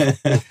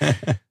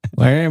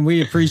 Well, Aaron,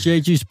 we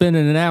appreciate you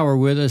spending an hour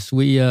with us.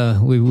 We've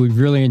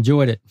really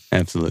enjoyed it.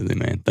 Absolutely,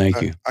 man.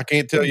 Thank you. I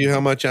can't tell you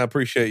how much I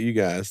appreciate you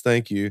guys.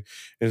 Thank you.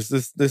 And it's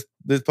this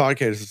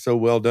podcast is so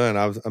well done.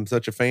 I'm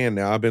such a fan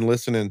now. I've been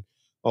listening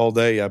all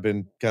day. I've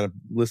been kind of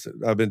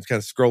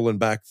scrolling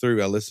back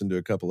through. I listened to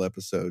a couple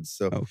episodes.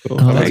 So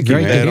cool. I'm going to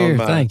keep that on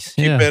Thanks.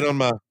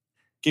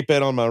 Keep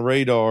that on my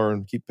radar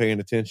and keep paying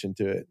attention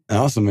to it.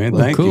 Awesome, man.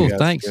 Well, Thank cool. you.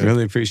 Thanks.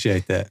 Really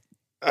appreciate that.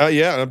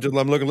 Yeah, I'm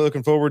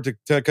looking forward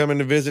to coming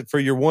to visit for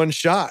your one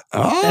shot.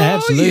 Oh,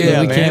 absolutely.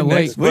 Yeah, we man. can't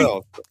wait.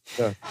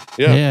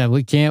 Yeah,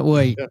 we can't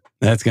wait. Yeah.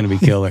 That's going to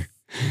be killer.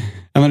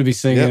 I'm going to be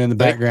singing in the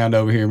background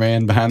over here,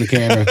 man, behind the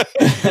camera.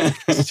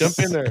 Jump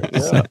in there. Yeah.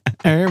 So,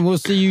 Aaron, we'll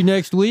see you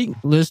next week.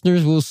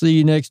 Listeners, we'll see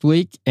you next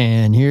week.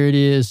 And here it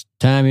is,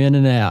 Time In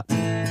and Out.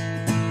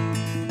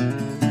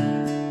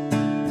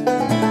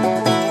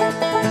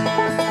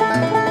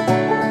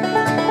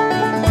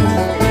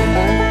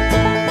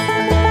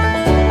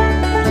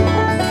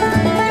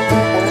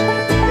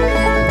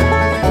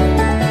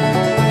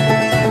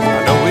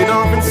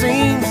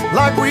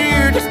 Like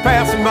we're just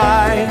passing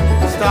by,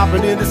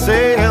 stopping in to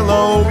say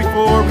hello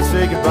before we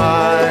say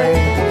goodbye.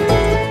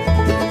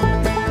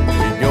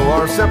 We go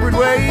our separate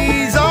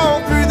ways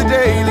all through the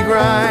daily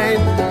grind,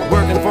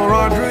 working for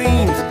our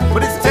dreams,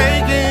 but it's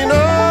taking all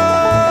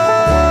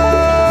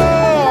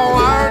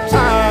our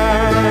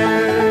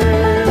time.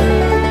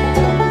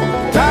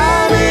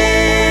 Time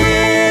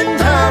in,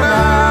 time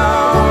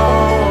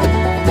out,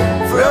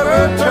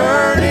 forever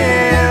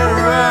turning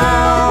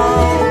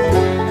around,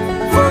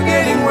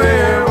 forgetting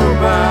where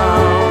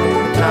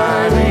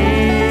time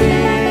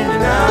in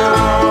and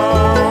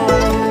out.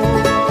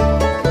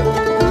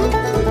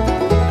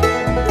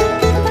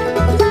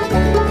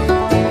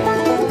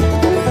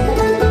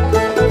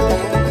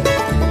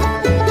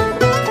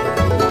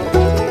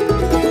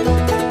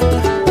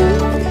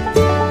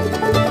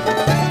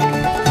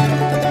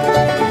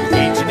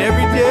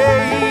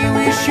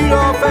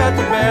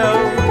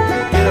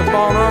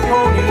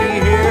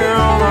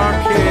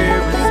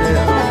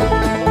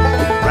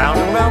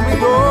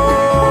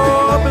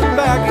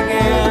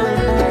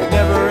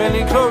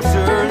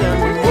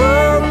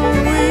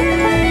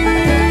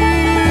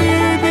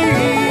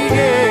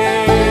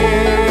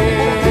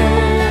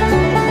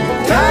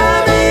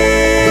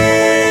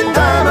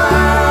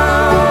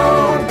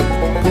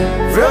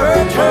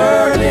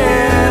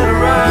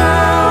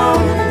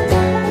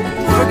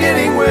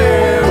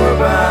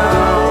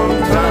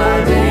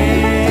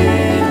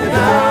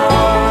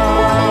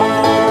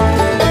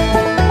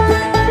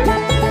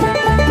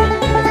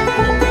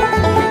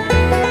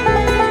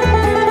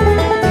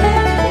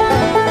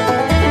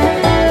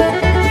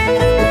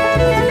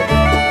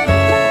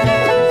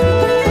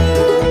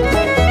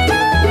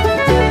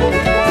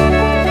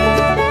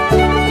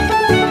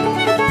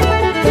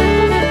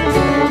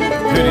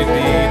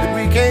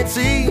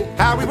 see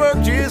how we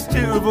work just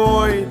to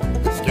avoid,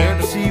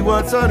 scared to see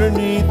what's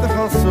underneath the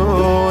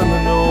hustle and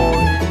the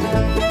noise.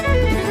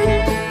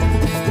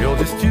 Still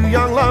just two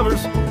young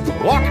lovers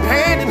walking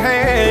hand in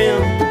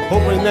hand,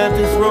 hoping that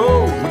this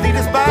road would lead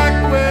us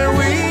back where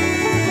we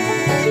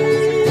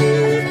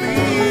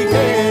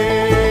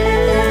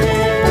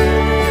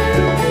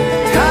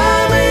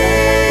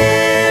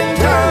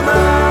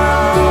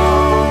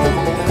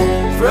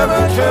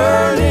forever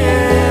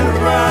turning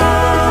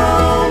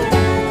around,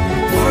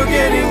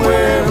 forgetting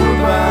where we're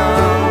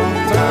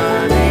bound.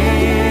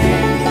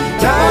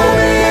 Time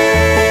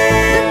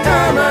in,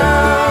 time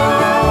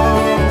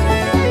out,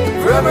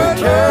 forever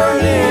turning